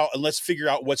talk about and let's figure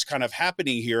out what's kind of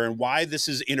happening here and why this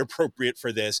is inappropriate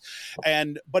for this.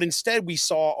 But instead we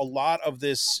saw a lot of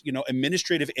this,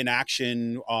 administrative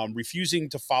inaction, refusing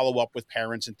to follow up with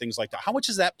parents and things like that. How much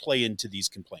does that play into these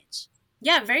complaints?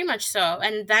 Yeah, very much so.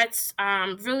 And that's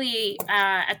really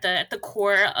at the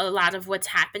core a lot of what's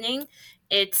happening.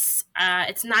 It's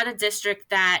not a district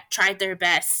that tried their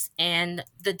best and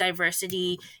the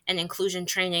diversity and inclusion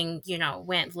training,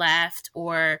 went left,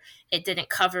 or it didn't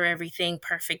cover everything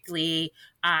perfectly.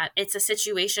 It's a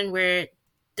situation where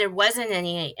there wasn't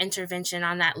any intervention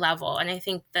on that level. And I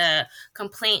think the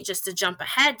complaint, just to jump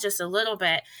ahead just a little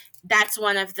bit, that's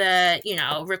one of the,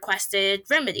 requested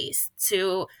remedies,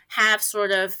 to have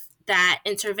sort of that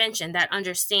intervention, that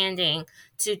understanding,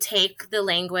 to take the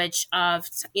language of,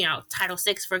 Title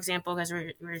VI, for example, because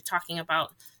we're talking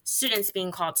about students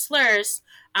being called slurs,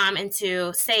 and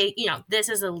to say, this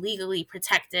is a legally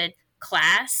protected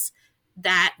class.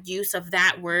 That use of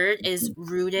that word is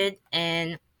rooted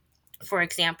in, for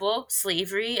example,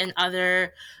 slavery and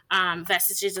other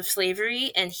vestiges of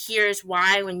slavery. And here's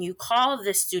why, when you call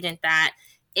this student that,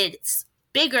 it's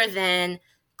bigger than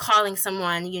calling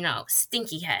someone,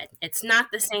 stinky head. It's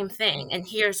not the same thing. And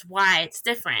here's why it's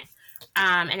different.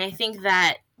 And I think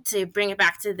that to bring it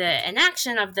back to the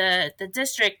inaction of the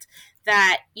district,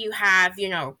 that you have,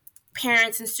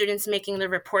 parents and students making the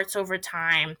reports over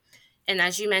time. And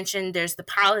as you mentioned, there's the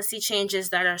policy changes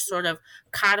that are sort of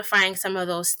codifying some of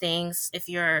those things. If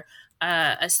you're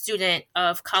a student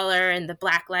of color and the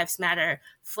Black Lives Matter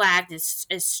flag is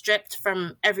stripped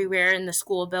from everywhere in the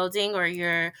school building, or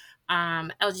you're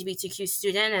LGBTQ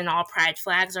student and all pride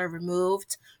flags are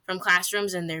removed from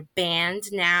classrooms and they're banned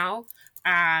now,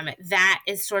 that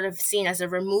is sort of seen as a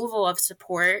removal of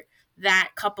support.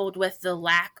 That, coupled with the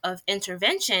lack of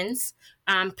interventions,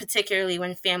 particularly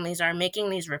when families are making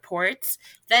these reports,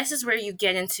 this is where you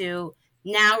get into,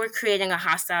 now we're creating a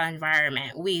hostile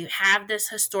environment. We have this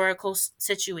historical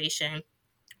situation.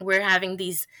 We're having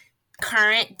these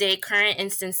current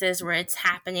instances where it's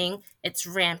happening, it's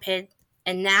rampant,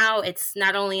 and now it's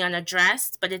not only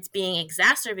unaddressed, but it's being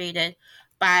exacerbated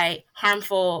by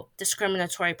harmful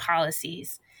discriminatory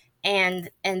policies. And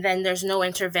then there's no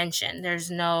intervention. There's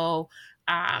no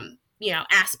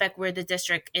aspect where the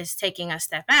district is taking a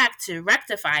step back to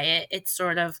rectify it. It's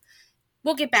sort of,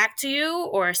 we'll get back to you,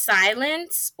 or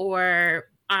silence, or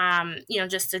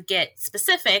just to get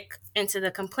specific into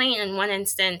the complaint. In one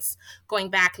instance,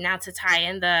 going back now to tie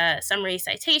in the summary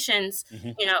citations,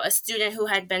 a student who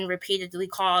had been repeatedly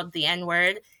called the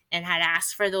N-word and had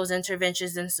asked for those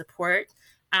interventions and support.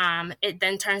 It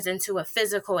then turns into a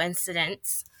physical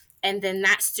incident, and then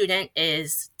that student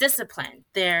is disciplined.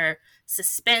 They're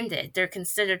suspended. They're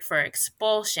considered for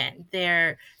expulsion.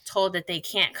 They're told that they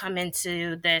can't come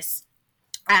into this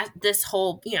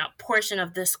whole, portion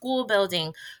of the school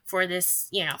building for this,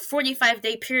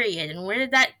 45-day period. And where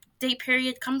did that day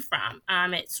period come from?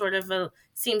 It sort of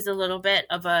seems a little bit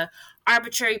of a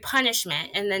arbitrary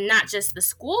punishment. And then not just the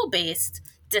school-based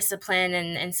discipline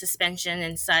and suspension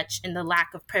and such, and the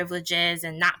lack of privileges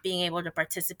and not being able to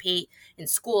participate in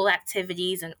school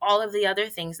activities and all of the other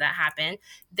things that happen.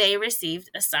 They received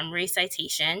a summary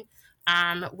citation,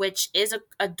 which is an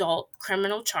adult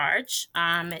criminal charge.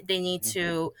 They need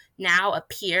to now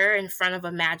appear in front of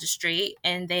a magistrate,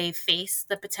 and they face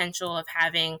the potential of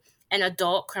having an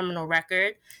adult criminal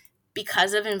record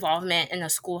because of involvement in a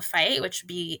school fight, which would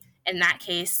be, in that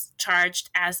case, charged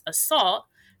as assault.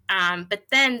 But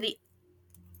then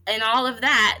in all of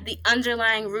that, the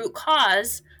underlying root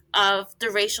cause of the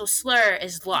racial slur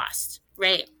is lost,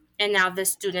 right? And now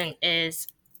this student is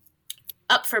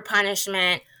up for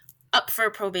punishment, up for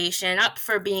probation, up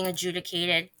for being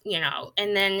adjudicated,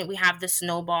 and then we have the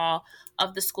snowball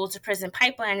of the school to prison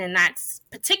pipeline. And that's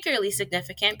particularly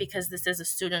significant because this is a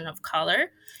student of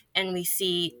color, and we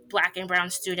see Black and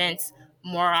brown students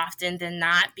more often than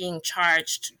not being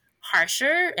charged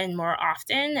harsher and more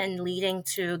often, and leading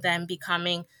to them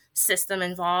becoming system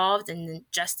involved and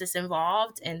justice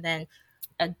involved, and then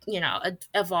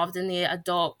evolved in the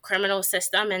adult criminal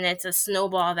system. And it's a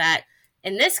snowball that,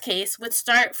 in this case, would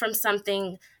start from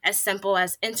something as simple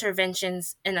as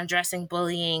interventions in addressing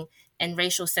bullying and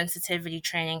racial sensitivity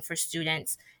training for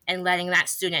students, and letting that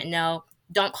student know,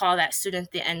 don't call that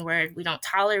student the N-word. We don't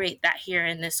tolerate that here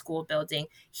in this school building.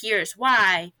 Here's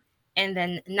why. And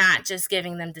then not just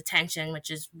giving them detention,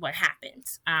 which is what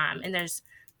happens. And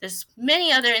there's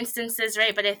many other instances,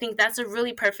 right? But I think that's a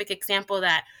really perfect example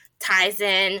that ties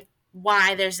in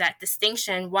why there's that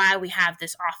distinction, why we have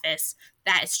this office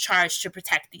that is charged to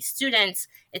protect these students.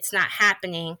 It's not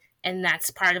happening, and that's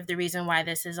part of the reason why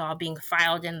this is all being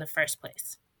filed in the first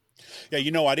place. Yeah,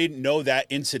 I didn't know that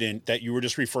incident that you were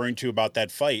just referring to about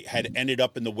that fight had ended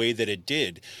up in the way that it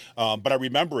did. But I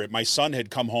remember it. My son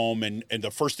had come home, and the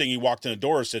first thing he walked in the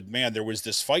door said, "Man, there was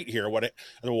this fight here.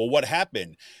 What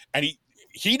happened?" And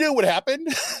he knew what happened.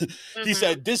 He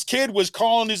said, this kid was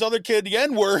calling this other kid the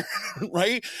N-word,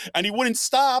 right? And he wouldn't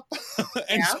stop.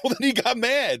 And so then he got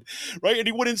mad, right? And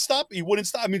he wouldn't stop.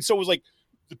 I mean, so it was like,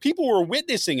 the people were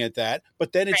witnessing at that,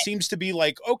 but then it seems to be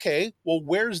like, okay, well,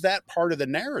 where's that part of the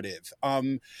narrative?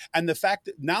 And the fact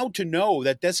that now to know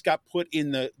that this got put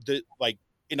in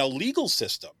in a legal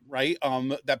system, right?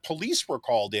 That police were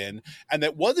called in, and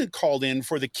that wasn't called in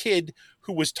for the kid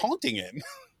who was taunting him.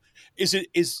 Is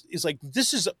like,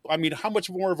 this is, I mean, how much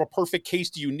more of a perfect case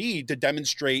do you need to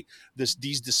demonstrate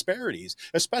these disparities,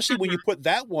 especially when you put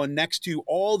that one next to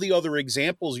all the other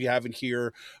examples you have in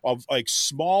here of like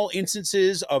small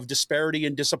instances of disparity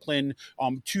in discipline,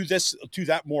 to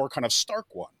that more kind of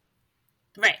stark one.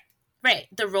 Right.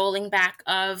 The rolling back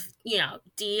of,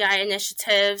 DEI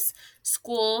initiatives,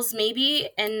 schools maybe,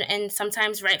 and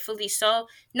sometimes rightfully so,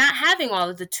 not having all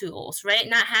of the tools, right?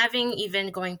 Not having,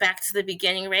 even going back to the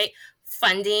beginning, right?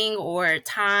 Funding or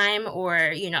time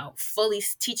or, fully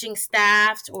teaching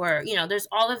staffed, or, there's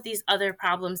all of these other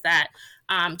problems that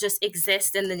just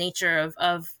exist in the nature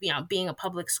of being a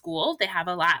public school. They have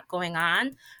a lot going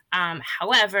on.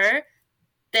 However,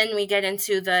 then we get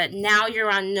into now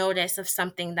you're on notice of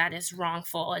something that is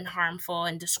wrongful and harmful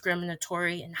and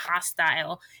discriminatory and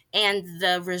hostile. And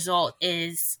the result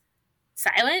is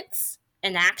silence,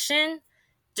 inaction,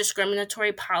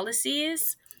 discriminatory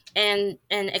policies, and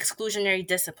exclusionary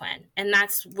discipline. And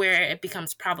that's where it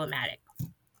becomes problematic.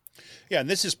 Yeah, and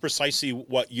this is precisely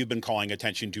what you've been calling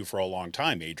attention to for a long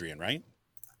time, Adrienne, right?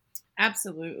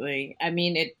 Absolutely. I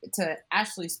mean, to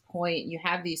Ashley's point, you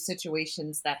have these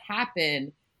situations that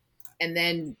happen, and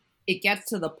then it gets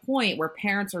to the point where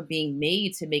parents are being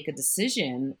made to make a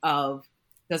decision of,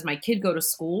 does my kid go to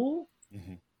school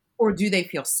or do they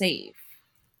feel safe?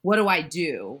 What do I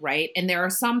do? Right. And there are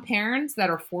some parents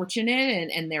that are fortunate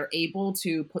and they're able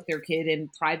to put their kid in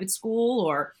private school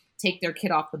or take their kid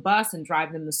off the bus and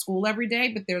drive them to school every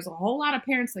day. But there's a whole lot of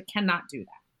parents that cannot do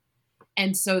that.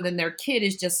 And so then their kid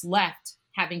is just left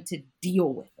having to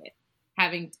deal with it,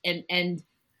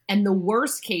 and the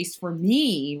worst case for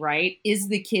me, right, is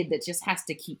the kid that just has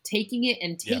to keep taking it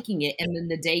and taking it. And then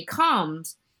the day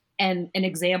comes and an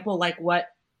example like what,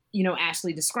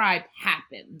 Ashley described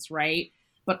happens, right?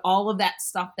 But all of that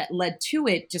stuff that led to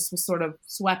it just was sort of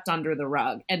swept under the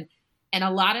rug. And a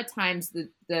lot of times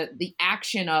the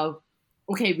action of,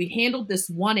 okay, we handled this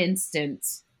one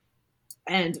instance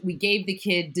and we gave the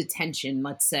kid detention,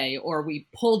 let's say, or we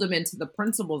pulled him into the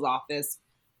principal's office.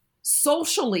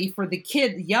 Socially, for the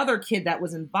other kid that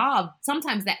was involved,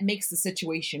 sometimes that makes the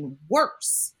situation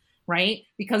worse, right?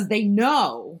 Because they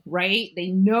know, right? They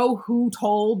know who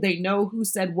told, they know who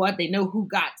said what, they know who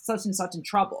got such and such in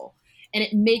trouble. And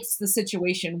it makes the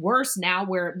situation worse now,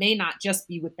 where it may not just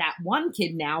be with that one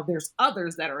kid now, there's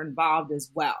others that are involved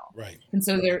as well. Right. And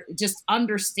so they're just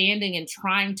understanding and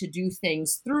trying to do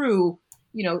things through,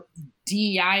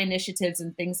 DEI initiatives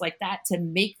and things like that to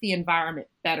make the environment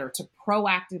better, to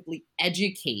proactively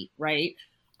educate, right,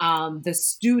 the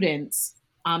students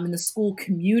in the school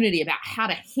community about how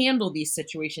to handle these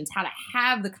situations, how to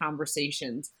have the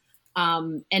conversations.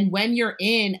 And when you're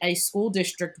in a school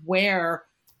district where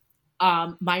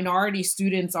minority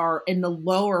students are in the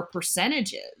lower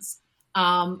percentages,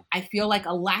 I feel like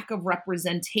a lack of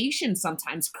representation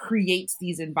sometimes creates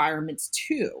these environments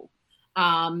too.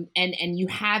 And you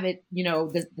have it,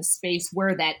 the space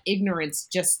where that ignorance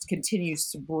just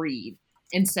continues to breed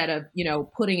instead of,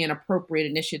 putting in appropriate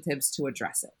initiatives to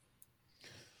address it.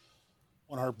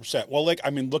 100%. Well,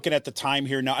 looking at the time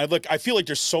here now, I feel like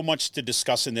there's so much to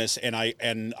discuss in this, and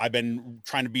I've been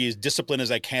trying to be as disciplined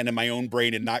as I can in my own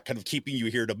brain and not kind of keeping you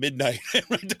here to midnight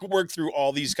to work through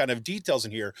all these kind of details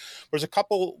in here. There's a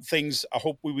couple things I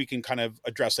hope we can kind of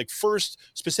address. Like first,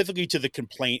 specifically to the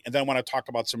complaint, and then I want to talk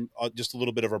about some just a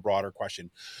little bit of a broader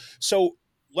question. So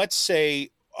let's say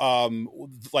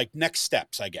next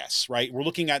steps, I guess, right? We're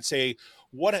looking at, say,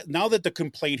 now that the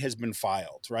complaint has been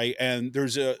filed, right? And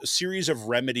there's a series of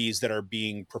remedies that are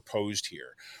being proposed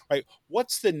here, right?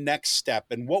 What's the next step,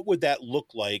 and what would that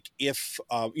look like if,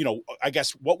 I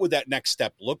guess, what would that next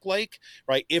step look like,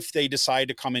 right? If they decide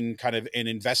to come in kind of and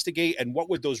investigate, and what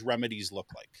would those remedies look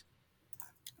like?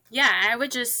 Yeah, I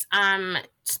would just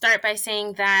start by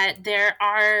saying that there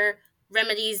are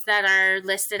remedies that are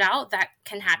listed out that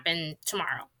can happen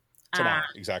tomorrow.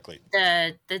 Exactly.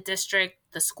 The district,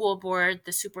 the school board,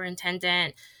 the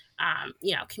superintendent,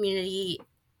 community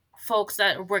folks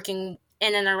that are working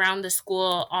in and around the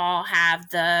school all have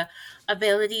the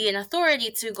ability and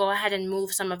authority to go ahead and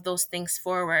move some of those things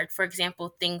forward. For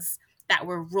example, things that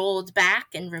were rolled back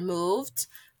and removed,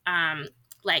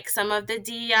 like some of the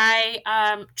DEI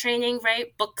training,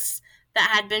 right? Books that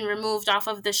had been removed off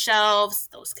of the shelves,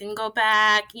 those can go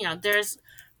back. There's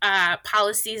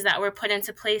policies that were put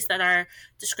into place that are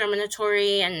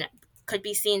discriminatory and could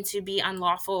be seen to be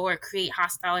unlawful or create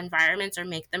hostile environments or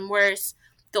make them worse.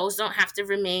 Those don't have to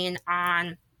remain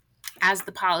on as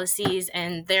the policies.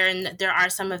 And there are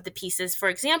some of the pieces. For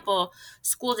example,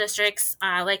 school districts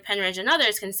like Pennridge and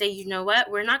others can say, you know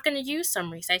what, we're not going to use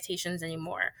summary citations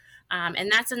anymore.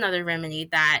 And that's another remedy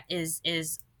that is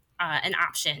an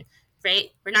option, right?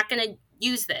 We're not going to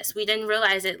use this. We didn't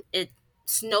realize it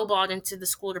snowballed into the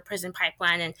school to prison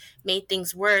pipeline and made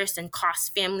things worse and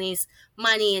cost families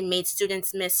money and made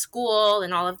students miss school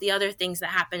and all of the other things that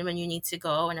happen when you need to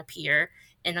go and appear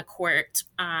in a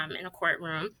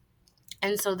courtroom.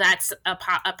 And so that's a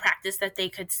practice that they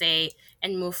could say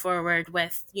and move forward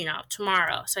with,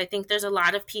 tomorrow. So I think there's a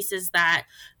lot of pieces that,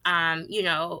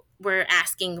 we're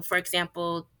asking, for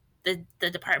example, the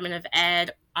Department of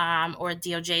Ed or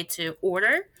DOJ to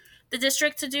order the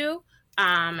district to do.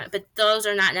 But those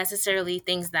are not necessarily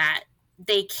things that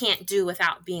they can't do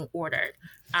without being ordered.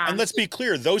 And let's be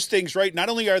clear, those things, right? Not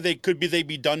only could they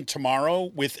be done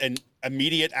tomorrow with an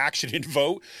immediate action and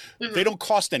vote, Mm-hmm. they don't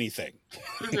cost anything,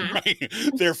 Mm-hmm. right?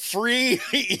 They're free,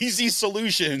 easy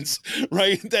solutions,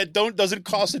 right? That doesn't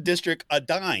cost a district a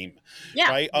dime, Yeah.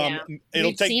 right? Yeah.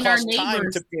 It'll cost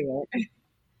time to. Do it.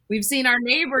 We've seen our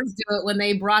neighbors do it when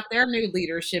they brought their new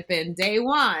leadership in day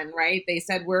one, right? They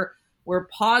said we're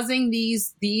pausing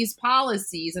these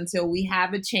policies until we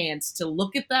have a chance to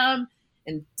look at them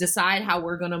and decide how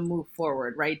we're going to move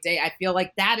forward, right? I feel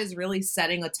like that is really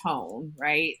setting a tone,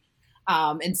 right?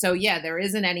 And so, yeah, there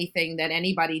isn't anything that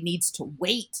anybody needs to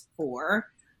wait for.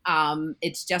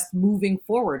 It's just moving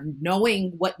forward,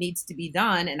 knowing what needs to be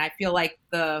done. And I feel like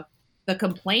the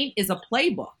complaint is a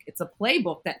playbook. It's a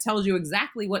playbook that tells you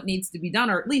exactly what needs to be done,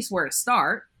 or at least where to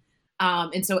start.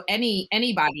 And so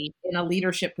anybody in a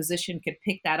leadership position could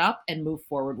pick that up and move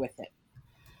forward with it.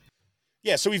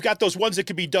 Yeah, so we've got those ones that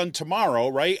could be done tomorrow,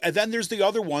 right? And then there's the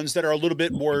other ones that are a little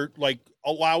bit more like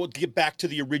allow it to get back to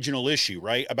the original issue,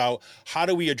 right? About how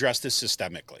do we address this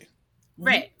systemically?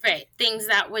 Right. Things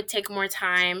that would take more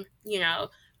time,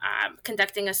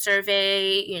 conducting a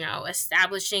survey,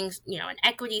 establishing, an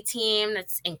equity team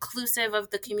that's inclusive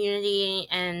of the community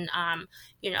and,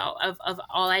 of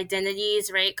all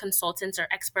identities, right? Consultants or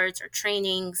experts or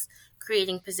trainings,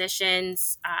 creating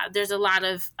positions. There's a lot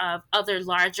of other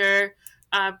larger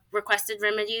requested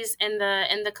remedies in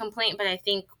the complaint, but I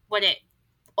think what it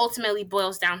ultimately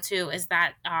boils down to is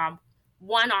that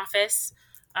one office,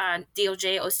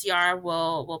 DOJ, OCR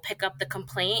will pick up the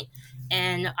complaint,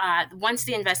 and once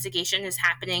the investigation is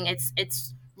happening,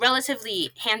 it's relatively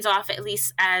hands off, at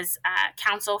least as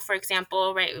counsel, for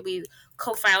example, right? We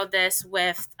co-filed this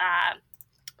with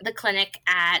the clinic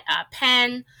at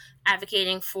Penn,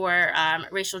 advocating for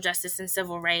racial justice and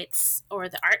civil rights, or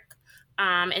the ARC.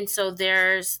 And so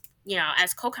there's,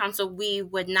 as co-counsel, we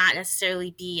would not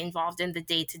necessarily be involved in the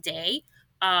day-to-day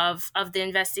of the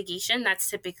investigation. That's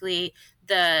typically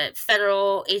the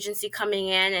federal agency coming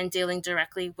in and dealing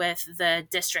directly with the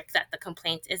district that the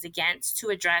complaint is against to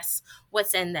address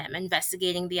what's in them,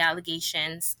 investigating the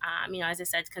allegations, as I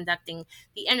said, conducting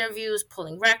the interviews,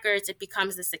 pulling records. It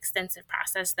becomes this extensive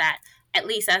process that, at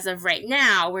least as of right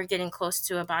now, we're getting close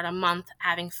to about a month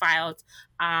having filed.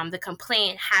 The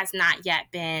complaint has not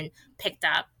yet been picked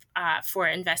up for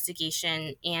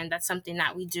investigation, and that's something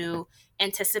that we do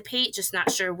anticipate, just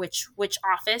not sure which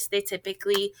office. They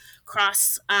typically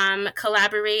cross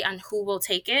collaborate on who will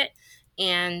take it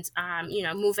and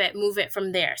move it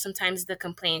from there. Sometimes the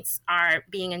complaints are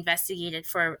being investigated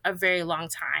for a very long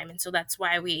time, and so that's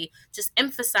why we just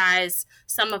emphasize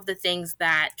some of the things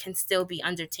that can still be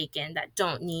undertaken that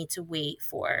don't need to wait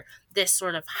for this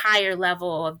sort of higher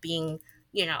level of being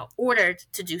ordered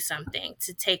to do something,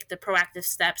 to take the proactive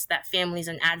steps that families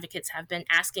and advocates have been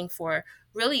asking for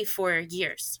really for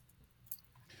years.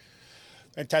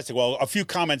 Fantastic. Well, a few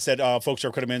comments that folks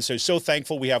are putting in. So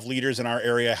thankful we have leaders in our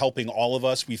area helping all of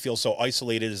us. We feel so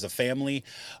isolated as a family.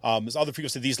 As other people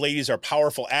said, these ladies are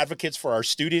powerful advocates for our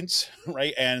students,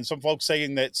 right? And some folks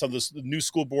saying that some of the new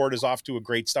school board is off to a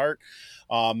great start.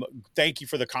 Thank you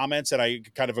for the comments, and I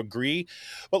kind of agree.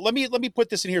 But let me put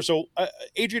this in here. So,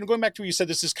 Adrienne, going back to what you said,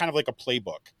 this is kind of like a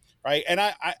playbook, right? And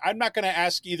I'm not going to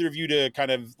ask either of you to kind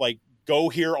of like go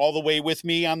here all the way with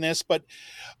me on this, but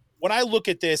when I look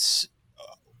at this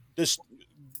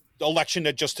election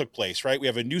that just took place, right? We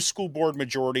have a new school board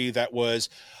majority that was,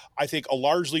 I think, a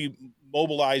largely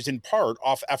mobilized in part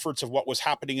off efforts of what was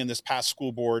happening in this past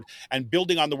school board and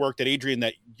building on the work that Adrienne,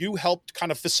 that you helped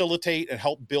kind of facilitate and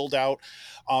help build out.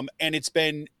 And it's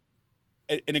been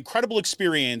an incredible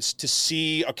experience to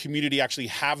see a community actually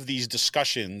have these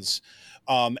discussions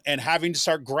and having to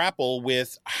start grapple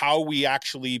with how we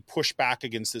actually push back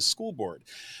against this school board.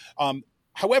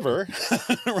 However,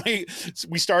 right,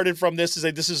 we started from this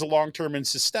is a long-term and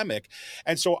systemic.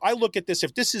 And so I look at this,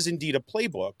 if this is indeed a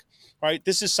playbook, right,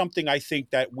 this is something I think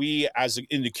that we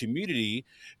in the community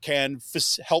can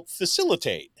help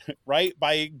facilitate, right,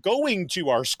 by going to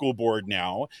our school board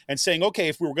now and saying, okay,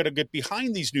 if we were going to get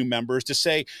behind these new members to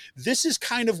say, this is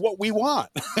kind of what we want,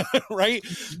 right?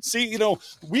 See,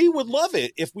 we would love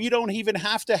it if we don't even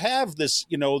have to have this,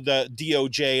 the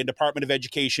DOJ and Department of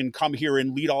Education come here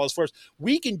and lead all this for us.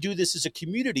 We can do this as a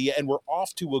community, and we're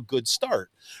off to a good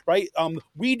start, right?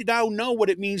 We now know what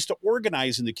it means to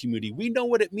organize in the community. We know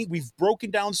what it means. We've broken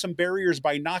down some barriers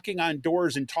by knocking on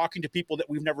doors and talking to people that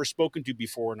we've never spoken to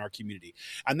before in our community.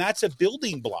 And that's a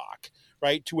building block,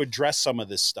 right, to address some of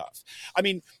this stuff. I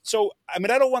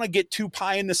don't want to get too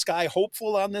pie in the sky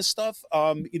hopeful on this stuff,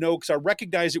 because I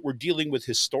recognize that we're dealing with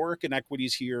historic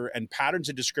inequities here and patterns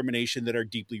of discrimination that are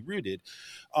deeply rooted.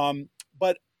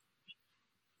 But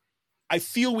I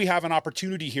feel we have an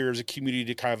opportunity here as a community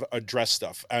to kind of address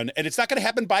stuff. And it's not going to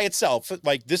happen by itself.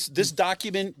 Like this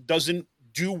document doesn't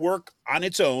do work on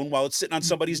its own while it's sitting on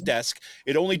somebody's desk.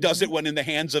 It only does it when in the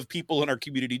hands of people in our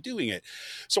community doing it.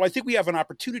 So I think we have an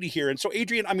opportunity here. And so,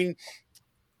 Adrienne, I mean,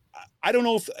 I don't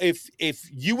know if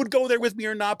you would go there with me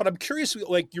or not, but I'm curious,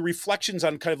 like your reflections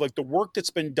on kind of like the work that's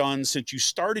been done since you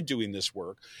started doing this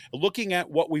work, looking at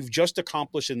what we've just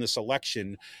accomplished in this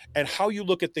election and how you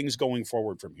look at things going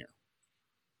forward from here.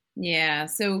 Yeah.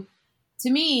 So to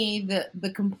me,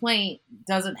 the complaint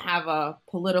doesn't have a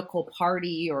political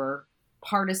party or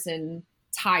partisan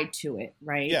tied to it,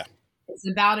 right? Yeah. It's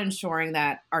about ensuring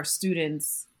that our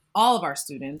students, all of our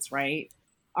students, right,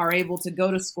 are able to go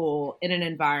to school in an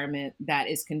environment that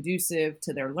is conducive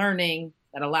to their learning,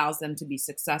 that allows them to be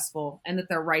successful, and that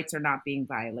their rights are not being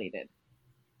violated.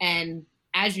 And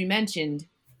as you mentioned,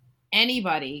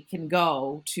 anybody can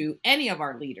go to any of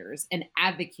our leaders and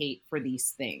advocate for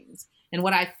these things. And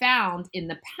what I found in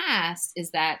the past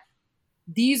is that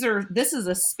this is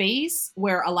a space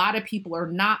where a lot of people are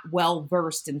not well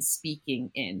versed in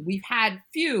speaking in. We've had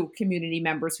few community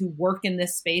members who work in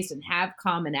this space and have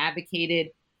come and advocated.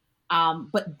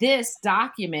 But this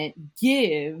document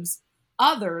gives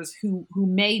others who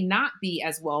may not be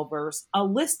as well versed a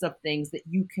list of things that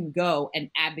you can go and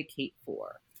advocate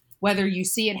for, whether you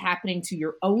see it happening to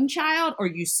your own child or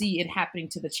you see it happening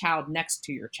to the child next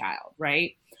to your child,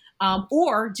 right?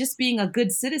 Or just being a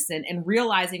good citizen and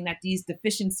realizing that these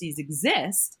deficiencies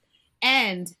exist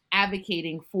and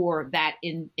advocating for that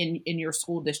in your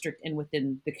school district and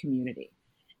within the community.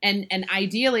 And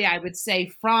ideally, I would say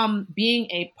from being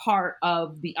a part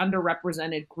of the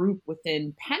underrepresented group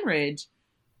within Pennridge,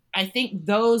 I think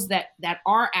those that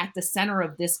are at the center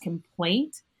of this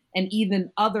complaint and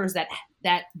even others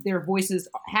that their voices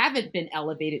haven't been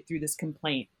elevated through this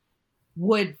complaint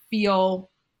would feel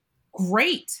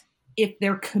great if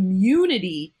their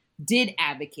community did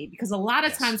advocate. Because a lot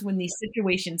of times when these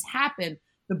situations happen,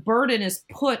 the burden is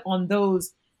put on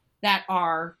those that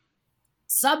are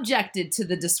subjected to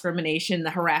the discrimination, the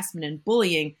harassment, and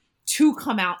bullying to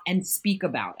come out and speak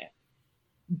about it.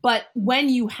 But when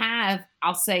you have,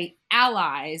 I'll say,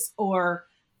 allies or,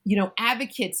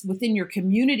 advocates within your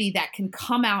community that can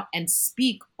come out and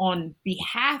speak on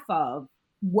behalf of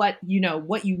what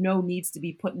needs to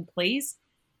be put in place,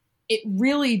 it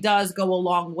really does go a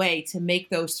long way to make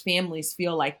those families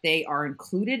feel like they are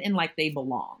included and like they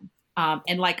belong,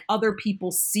 and like other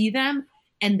people see them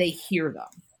and they hear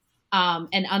them.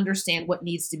 And understand what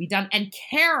needs to be done and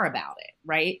care about it,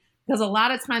 right? Because a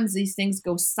lot of times these things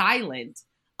go silent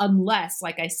unless,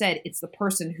 like I said, it's the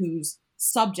person who's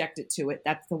subjected to it.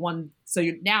 That's the one. So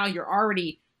you're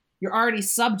already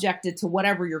subjected to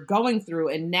whatever you're going through,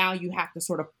 and now you have to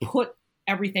sort of put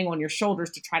everything on your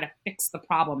shoulders to try to fix the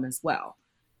problem as well.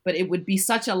 But it would be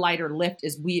such a lighter lift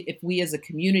if we as a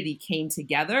community came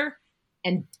together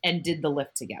and did the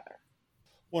lift together.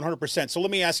 100%. So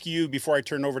let me ask you before I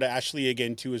turn over to Ashli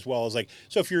again too, as well as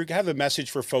so if you have a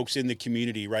message for folks in the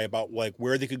community, right, about like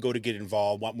where they could go to get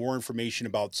involved, want more information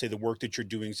about, say, the work that you're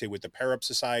doing, say, with the Pair Up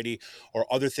Society or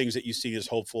other things that you see as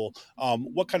hopeful,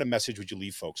 what kind of message would you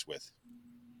leave folks with?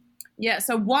 Yeah.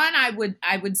 So one, I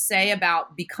would say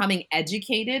about becoming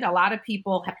educated. A lot of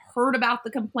people have heard about the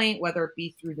complaint, whether it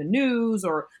be through the news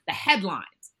or the headlines.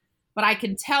 But I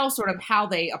can tell sort of how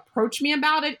they approach me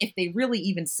about it if they really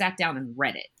even sat down and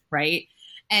read it, right?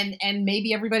 And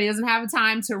maybe everybody doesn't have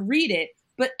time to read it,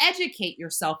 but educate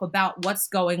yourself about what's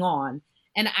going on.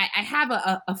 And I have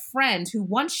a friend who,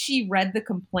 once she read the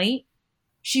complaint,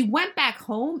 she went back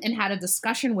home and had a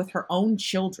discussion with her own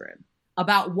children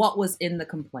about what was in the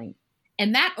complaint.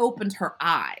 And that opened her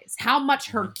eyes, how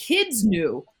much her kids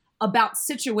knew about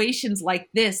situations like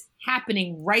this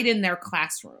happening right in their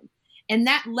classroom. And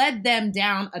that led them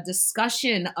down a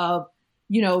discussion of,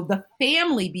 the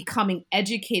family becoming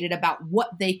educated about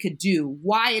what they could do,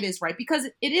 why it is right, because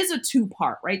it is a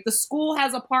two-part, right? The school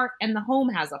has a part and the home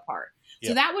has a part. Yeah.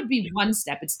 So that would be one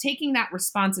step. It's taking that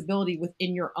responsibility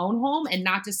within your own home and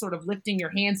not just sort of lifting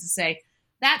your hands to say,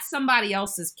 that's somebody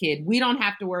else's kid. We don't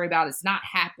have to worry about it. It's not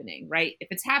happening, right? If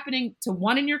it's happening to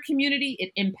one in your community,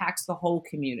 it impacts the whole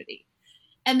community.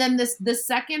 And then the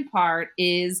second part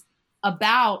is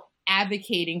about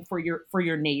advocating for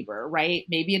your neighbor, right?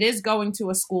 Maybe it is going to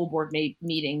a school board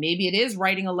meeting. Maybe it is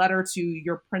writing a letter to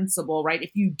your principal, right?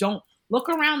 If you don't look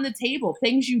around the table,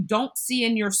 things you don't see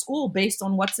in your school based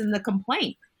on what's in the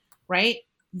complaint, right?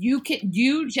 You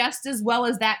just as well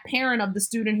as that parent of the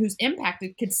student who's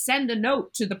impacted could send a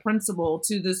note to the principal,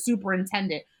 to the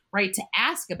superintendent, right? To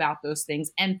ask about those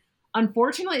things. And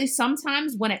unfortunately,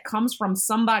 sometimes when it comes from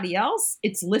somebody else,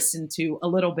 it's listened to a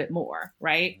little bit more,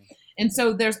 right? And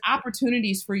so there's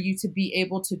opportunities for you to be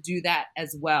able to do that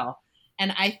as well.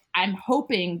 And I'm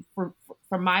hoping,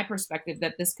 from my perspective,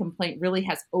 that this complaint really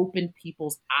has opened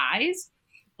people's eyes.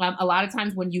 A lot of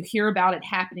times when you hear about it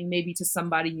happening, maybe to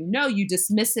somebody you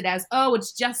dismiss it as, oh,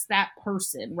 it's just that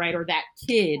person, right? Or that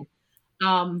kid.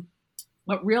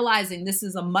 But realizing this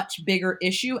is a much bigger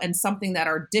issue and something that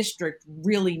our district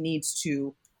really needs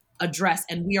to address.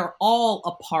 And we are all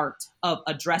a part of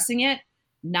addressing it,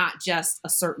 not just a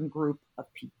certain group of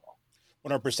people.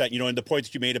 100%. And the point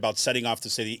that you made about setting off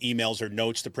say the emails or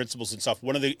notes to principals and stuff,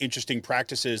 one of the interesting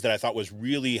practices that I thought was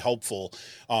really helpful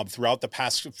throughout the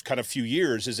past kind of few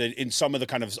years is that in some of the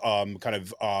kind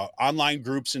of online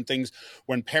groups and things,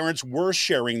 when parents were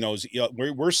sharing those,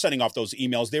 were setting off those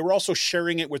emails, they were also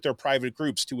sharing it with their private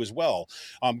groups too as well.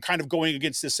 Kind of going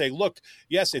against this, say, look,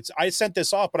 yes, I sent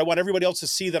this off, but I want everybody else to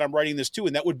see that I'm writing this too.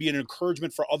 And that would be an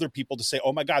encouragement for other people to say,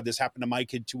 oh my God, this happened to my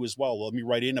kid too as well. Let me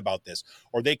write in about this.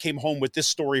 Or they came home with this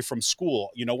story from school.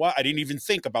 You know what? I didn't even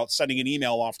think about sending an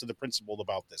email off to the principal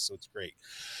about this. So it's great.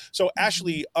 So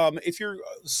Ashli, if you're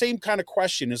same kind of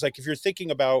question is like, if you're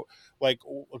thinking about like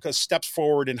steps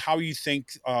forward and how you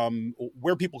think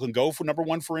where people can go for number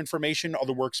one for information,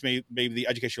 other works maybe the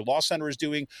Educational Law Center is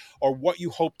doing, or what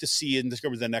you hope to see in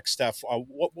the next step,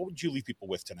 what would you leave people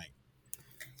with tonight?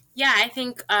 Yeah, I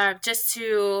think just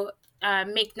to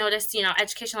make notice,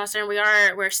 Education Law Center,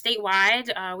 we're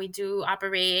statewide. We do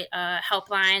operate a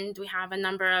helpline. We have a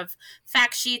number of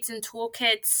fact sheets and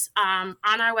toolkits on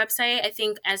our website. I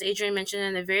think, as Adrienne mentioned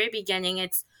in the very beginning,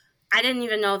 I didn't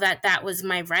even know that was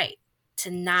my right to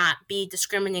not be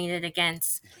discriminated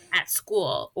against at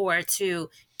school, or to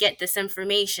get this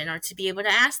information, or to be able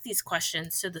to ask these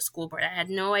questions to the school board. I had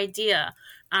no idea.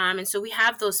 And so we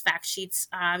have those fact sheets,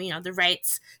 the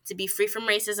rights to be free from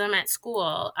racism at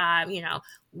school.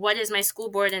 What is my school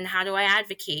board and how do I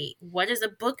advocate? What is a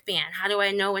book ban? How do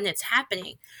I know when it's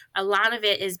happening? A lot of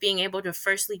it is being able to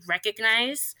firstly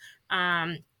recognize,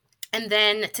 and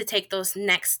then to take those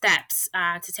next steps,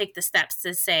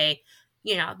 to say,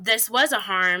 this was a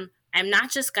harm. I'm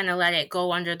not just going to let it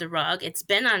go under the rug. It's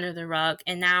been under the rug,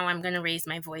 and now I'm going to raise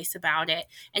my voice about it.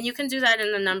 And you can do that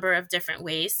in a number of different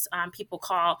ways. People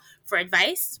call for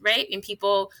advice, right? And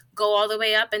people go all the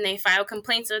way up and they file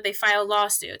complaints or they file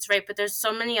lawsuits, right? But there's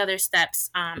so many other steps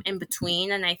in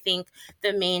between. And I think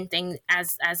the main thing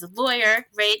as a lawyer,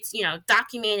 right,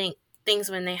 documenting things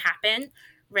when they happen,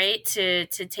 right, to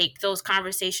take those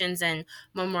conversations and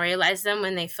memorialize them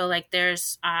when they feel like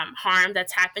there's harm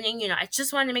that's happening. I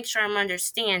just want to make sure I'm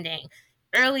understanding.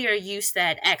 Earlier you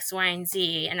said X, Y, and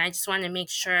Z, and I just want to make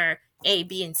sure A,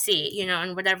 B, and C,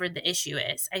 and whatever the issue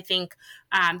is. I think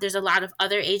there's a lot of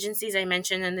other agencies I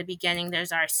mentioned in the beginning.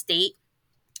 There's our state,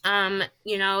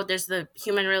 there's the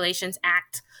Human Relations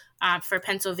Act for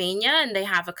Pennsylvania, and they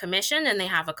have a commission and they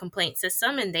have a complaint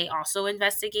system, and they also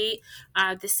investigate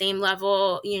the same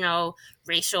level,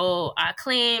 racial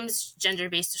claims,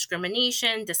 gender-based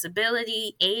discrimination,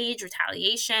 disability, age,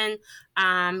 retaliation.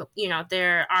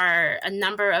 There are a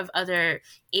number of other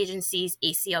agencies,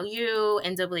 ACLU,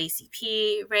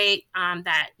 NAACP, right,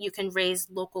 that you can raise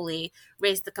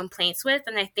the complaints with.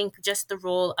 And I think just the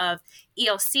role of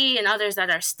ELC and others that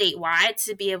are statewide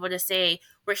to be able to say,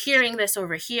 we're hearing this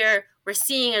over here, we're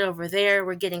seeing it over there,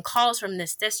 we're getting calls from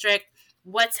this district,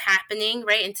 what's happening,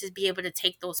 right? And to be able to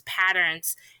take those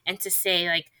patterns and to say,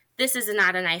 like, this is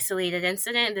not an isolated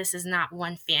incident. This is not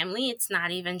one family. It's not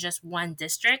even just one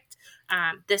district.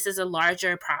 This is a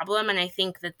larger problem. And I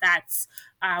think that's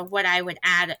what I would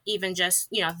add, even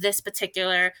just, this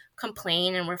particular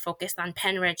complaint. And we're focused on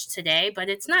Pennridge today, but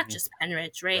it's not just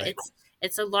Pennridge, right?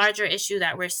 It's a larger issue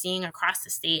that we're seeing across the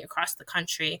state, across the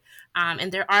country.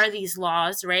 And there are these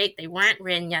laws, right? They weren't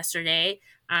written yesterday.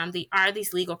 There are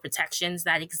these legal protections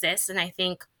that exist. And I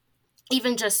think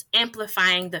even just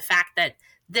amplifying the fact that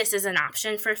this is an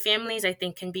option for families, I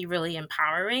think can be really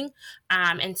empowering.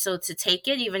 And so to take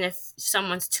it, even if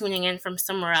someone's tuning in from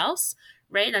somewhere else,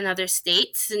 right, another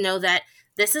state, to know that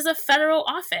this is a federal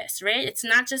office, right? It's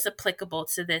not just applicable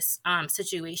to this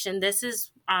situation. This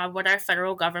is what our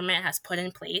federal government has put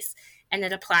in place, and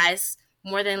it applies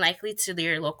more than likely to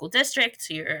your local district,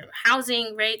 to your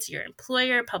housing, right, to your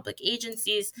employer, public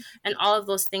agencies, and all of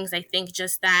those things. I think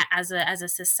just that as a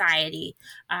society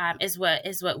is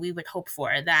what we would hope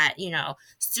for, that,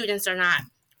 students are not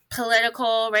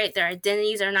political, right? Their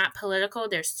identities are not political.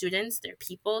 They're students, they're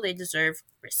people, they deserve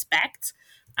respect,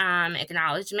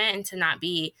 acknowledgement, and to not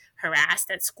be harassed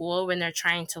at school when they're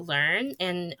trying to learn,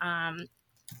 and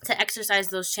to exercise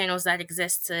those channels that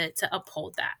exist to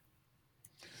uphold that.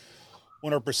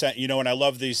 100%. And I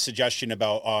love the suggestion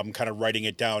about kind of writing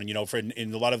it down. For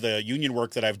in a lot of the union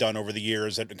work that I've done over the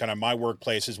years at kind of my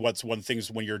workplace is what's one of the things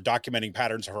when you're documenting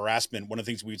patterns of harassment. One of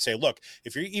the things we would say, look,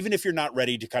 even if you're not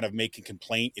ready to kind of make a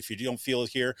complaint, if you don't feel it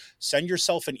here, send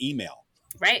yourself an email.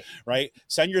 Right.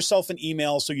 Send yourself an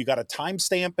email so you got a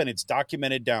timestamp and it's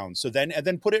documented down. So then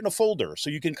put it in a folder so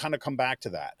you can kind of come back to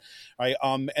that. Right.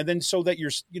 And then so that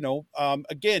you're,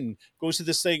 again, goes to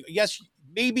this thing. Yes.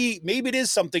 Maybe it is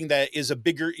something that is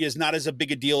not as a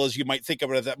big a deal as you might think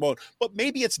of it at that moment, but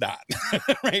maybe it's not,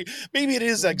 right? Maybe it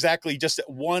is exactly just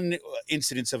one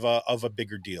incidence of a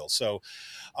bigger deal. So,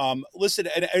 listen,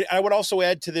 and I would also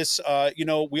add to this,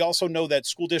 we also know that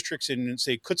school districts in,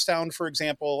 say, Kutztown, for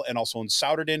example, and also in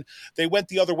Souderton, they went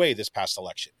the other way this past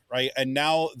election, right? And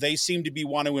now they seem to be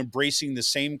embracing the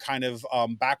same kind of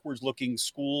backwards looking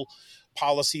school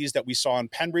policies that we saw in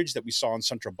Pennridge, that we saw in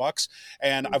Central Bucks.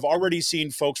 And I've already seen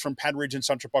folks from Pennridge and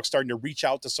Central Bucks starting to reach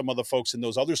out to some of the folks in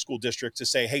those other school districts to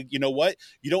say, hey, you know what?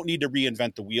 You don't need to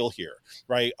reinvent the wheel here,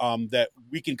 right? That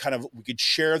we could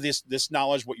share this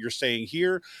knowledge, what you're saying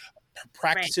here,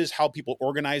 practices, how people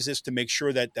organize this to make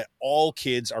sure that all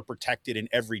kids are protected in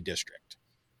every district.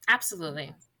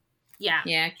 Absolutely. Yeah.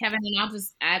 Yeah, Kevin, and I'll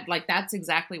just add, that's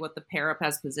exactly what the PAIR Up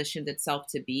has positioned itself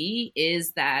to be,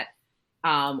 is that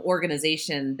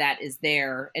organization that is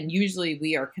there. And usually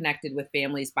we are connected with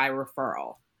families by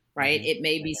referral, right? Mm-hmm. It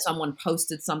may be someone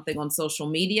posted something on social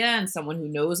media and someone who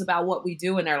knows about what we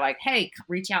do, and they're like, hey,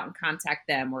 reach out and contact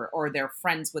them, or they're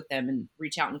friends with them and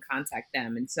reach out and contact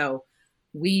them. And so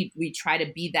we try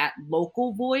to be that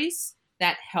local voice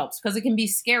that helps, because it can be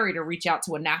scary to reach out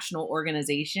to a national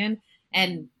organization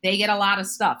and they get a lot of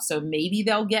stuff. So maybe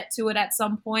they'll get to it at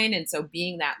some point. And so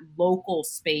being that local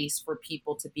space for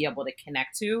people to be able to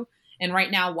connect to. And right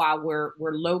now, while we're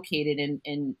located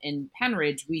in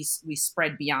Pennridge, we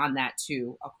spread beyond that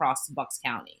too, across Bucks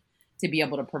County, to be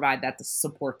able to provide that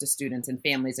support to students and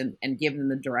families and give them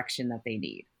the direction that they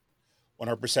need.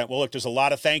 100%. Well, look, there's a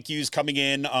lot of thank yous coming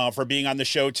in for being on the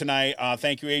show tonight.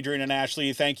 Thank you, Adrienne and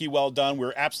Ashli. Thank you. Well done.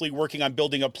 We're absolutely working on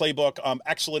building a playbook.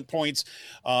 Excellent points.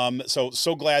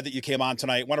 So glad that you came on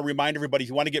tonight. I want to remind everybody, if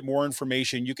you want to get more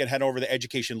information, you can head over to the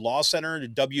Education Law Center to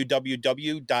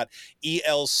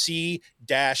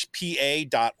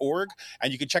www.elc-pa.org.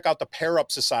 And you can check out the Pair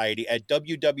Up Society at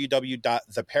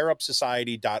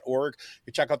www.thepairupsociety.org.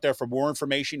 You check out there for more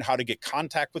information, how to get in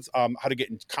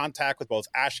contact with both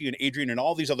Ashli and Adrienne and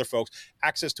all these other folks,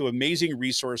 access to amazing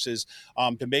resources,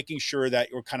 to making sure that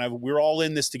we're all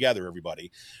in this together, everybody.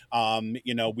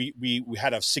 We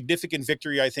had a significant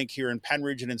victory, I think, here in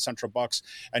Pennridge and in Central Bucks,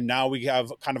 and now we have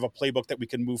kind of a playbook that we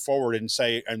can move forward and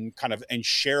say and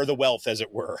share the wealth, as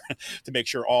it were, to make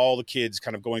sure all the kids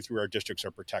kind of going through our districts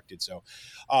are protected. So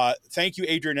thank you,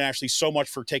 Adrienne and Ashli, so much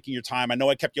for taking your time. I know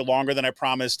I kept you longer than I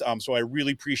promised, so I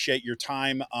really appreciate your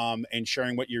time and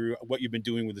sharing what you've been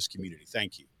doing with this community.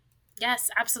 Thank you. Yes,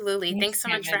 absolutely. Thanks so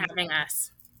much for having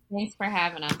us. Thanks for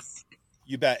having us.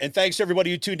 You bet. And thanks to everybody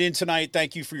who tuned in tonight.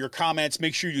 Thank you for your comments.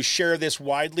 Make sure you share this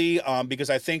widely, because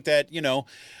I think that,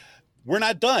 we're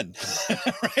not done,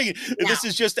 right? No. This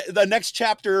is just the next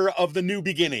chapter of the new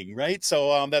beginning, right?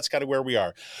 So that's kind of where we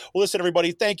are. Well, listen,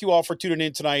 everybody, thank you all for tuning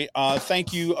in tonight.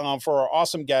 Thank you for our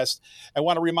awesome guest. I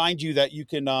want to remind you that you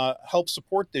can help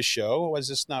support this show. Why is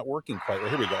this not working quite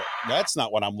right? Here we go. That's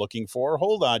not what I'm looking for.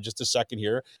 Hold on just a second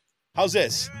here. How's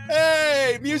this?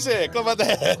 Hey, music. How about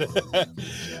that?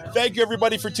 Thank you,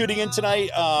 everybody, for tuning in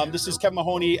tonight. This is Kevin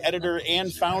Mahoney, editor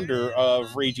and founder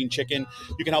of Raging Chicken.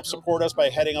 You can help support us by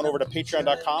heading on over to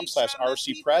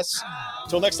patreon.com/rcpress.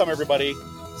 Until next time, everybody.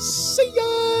 See ya!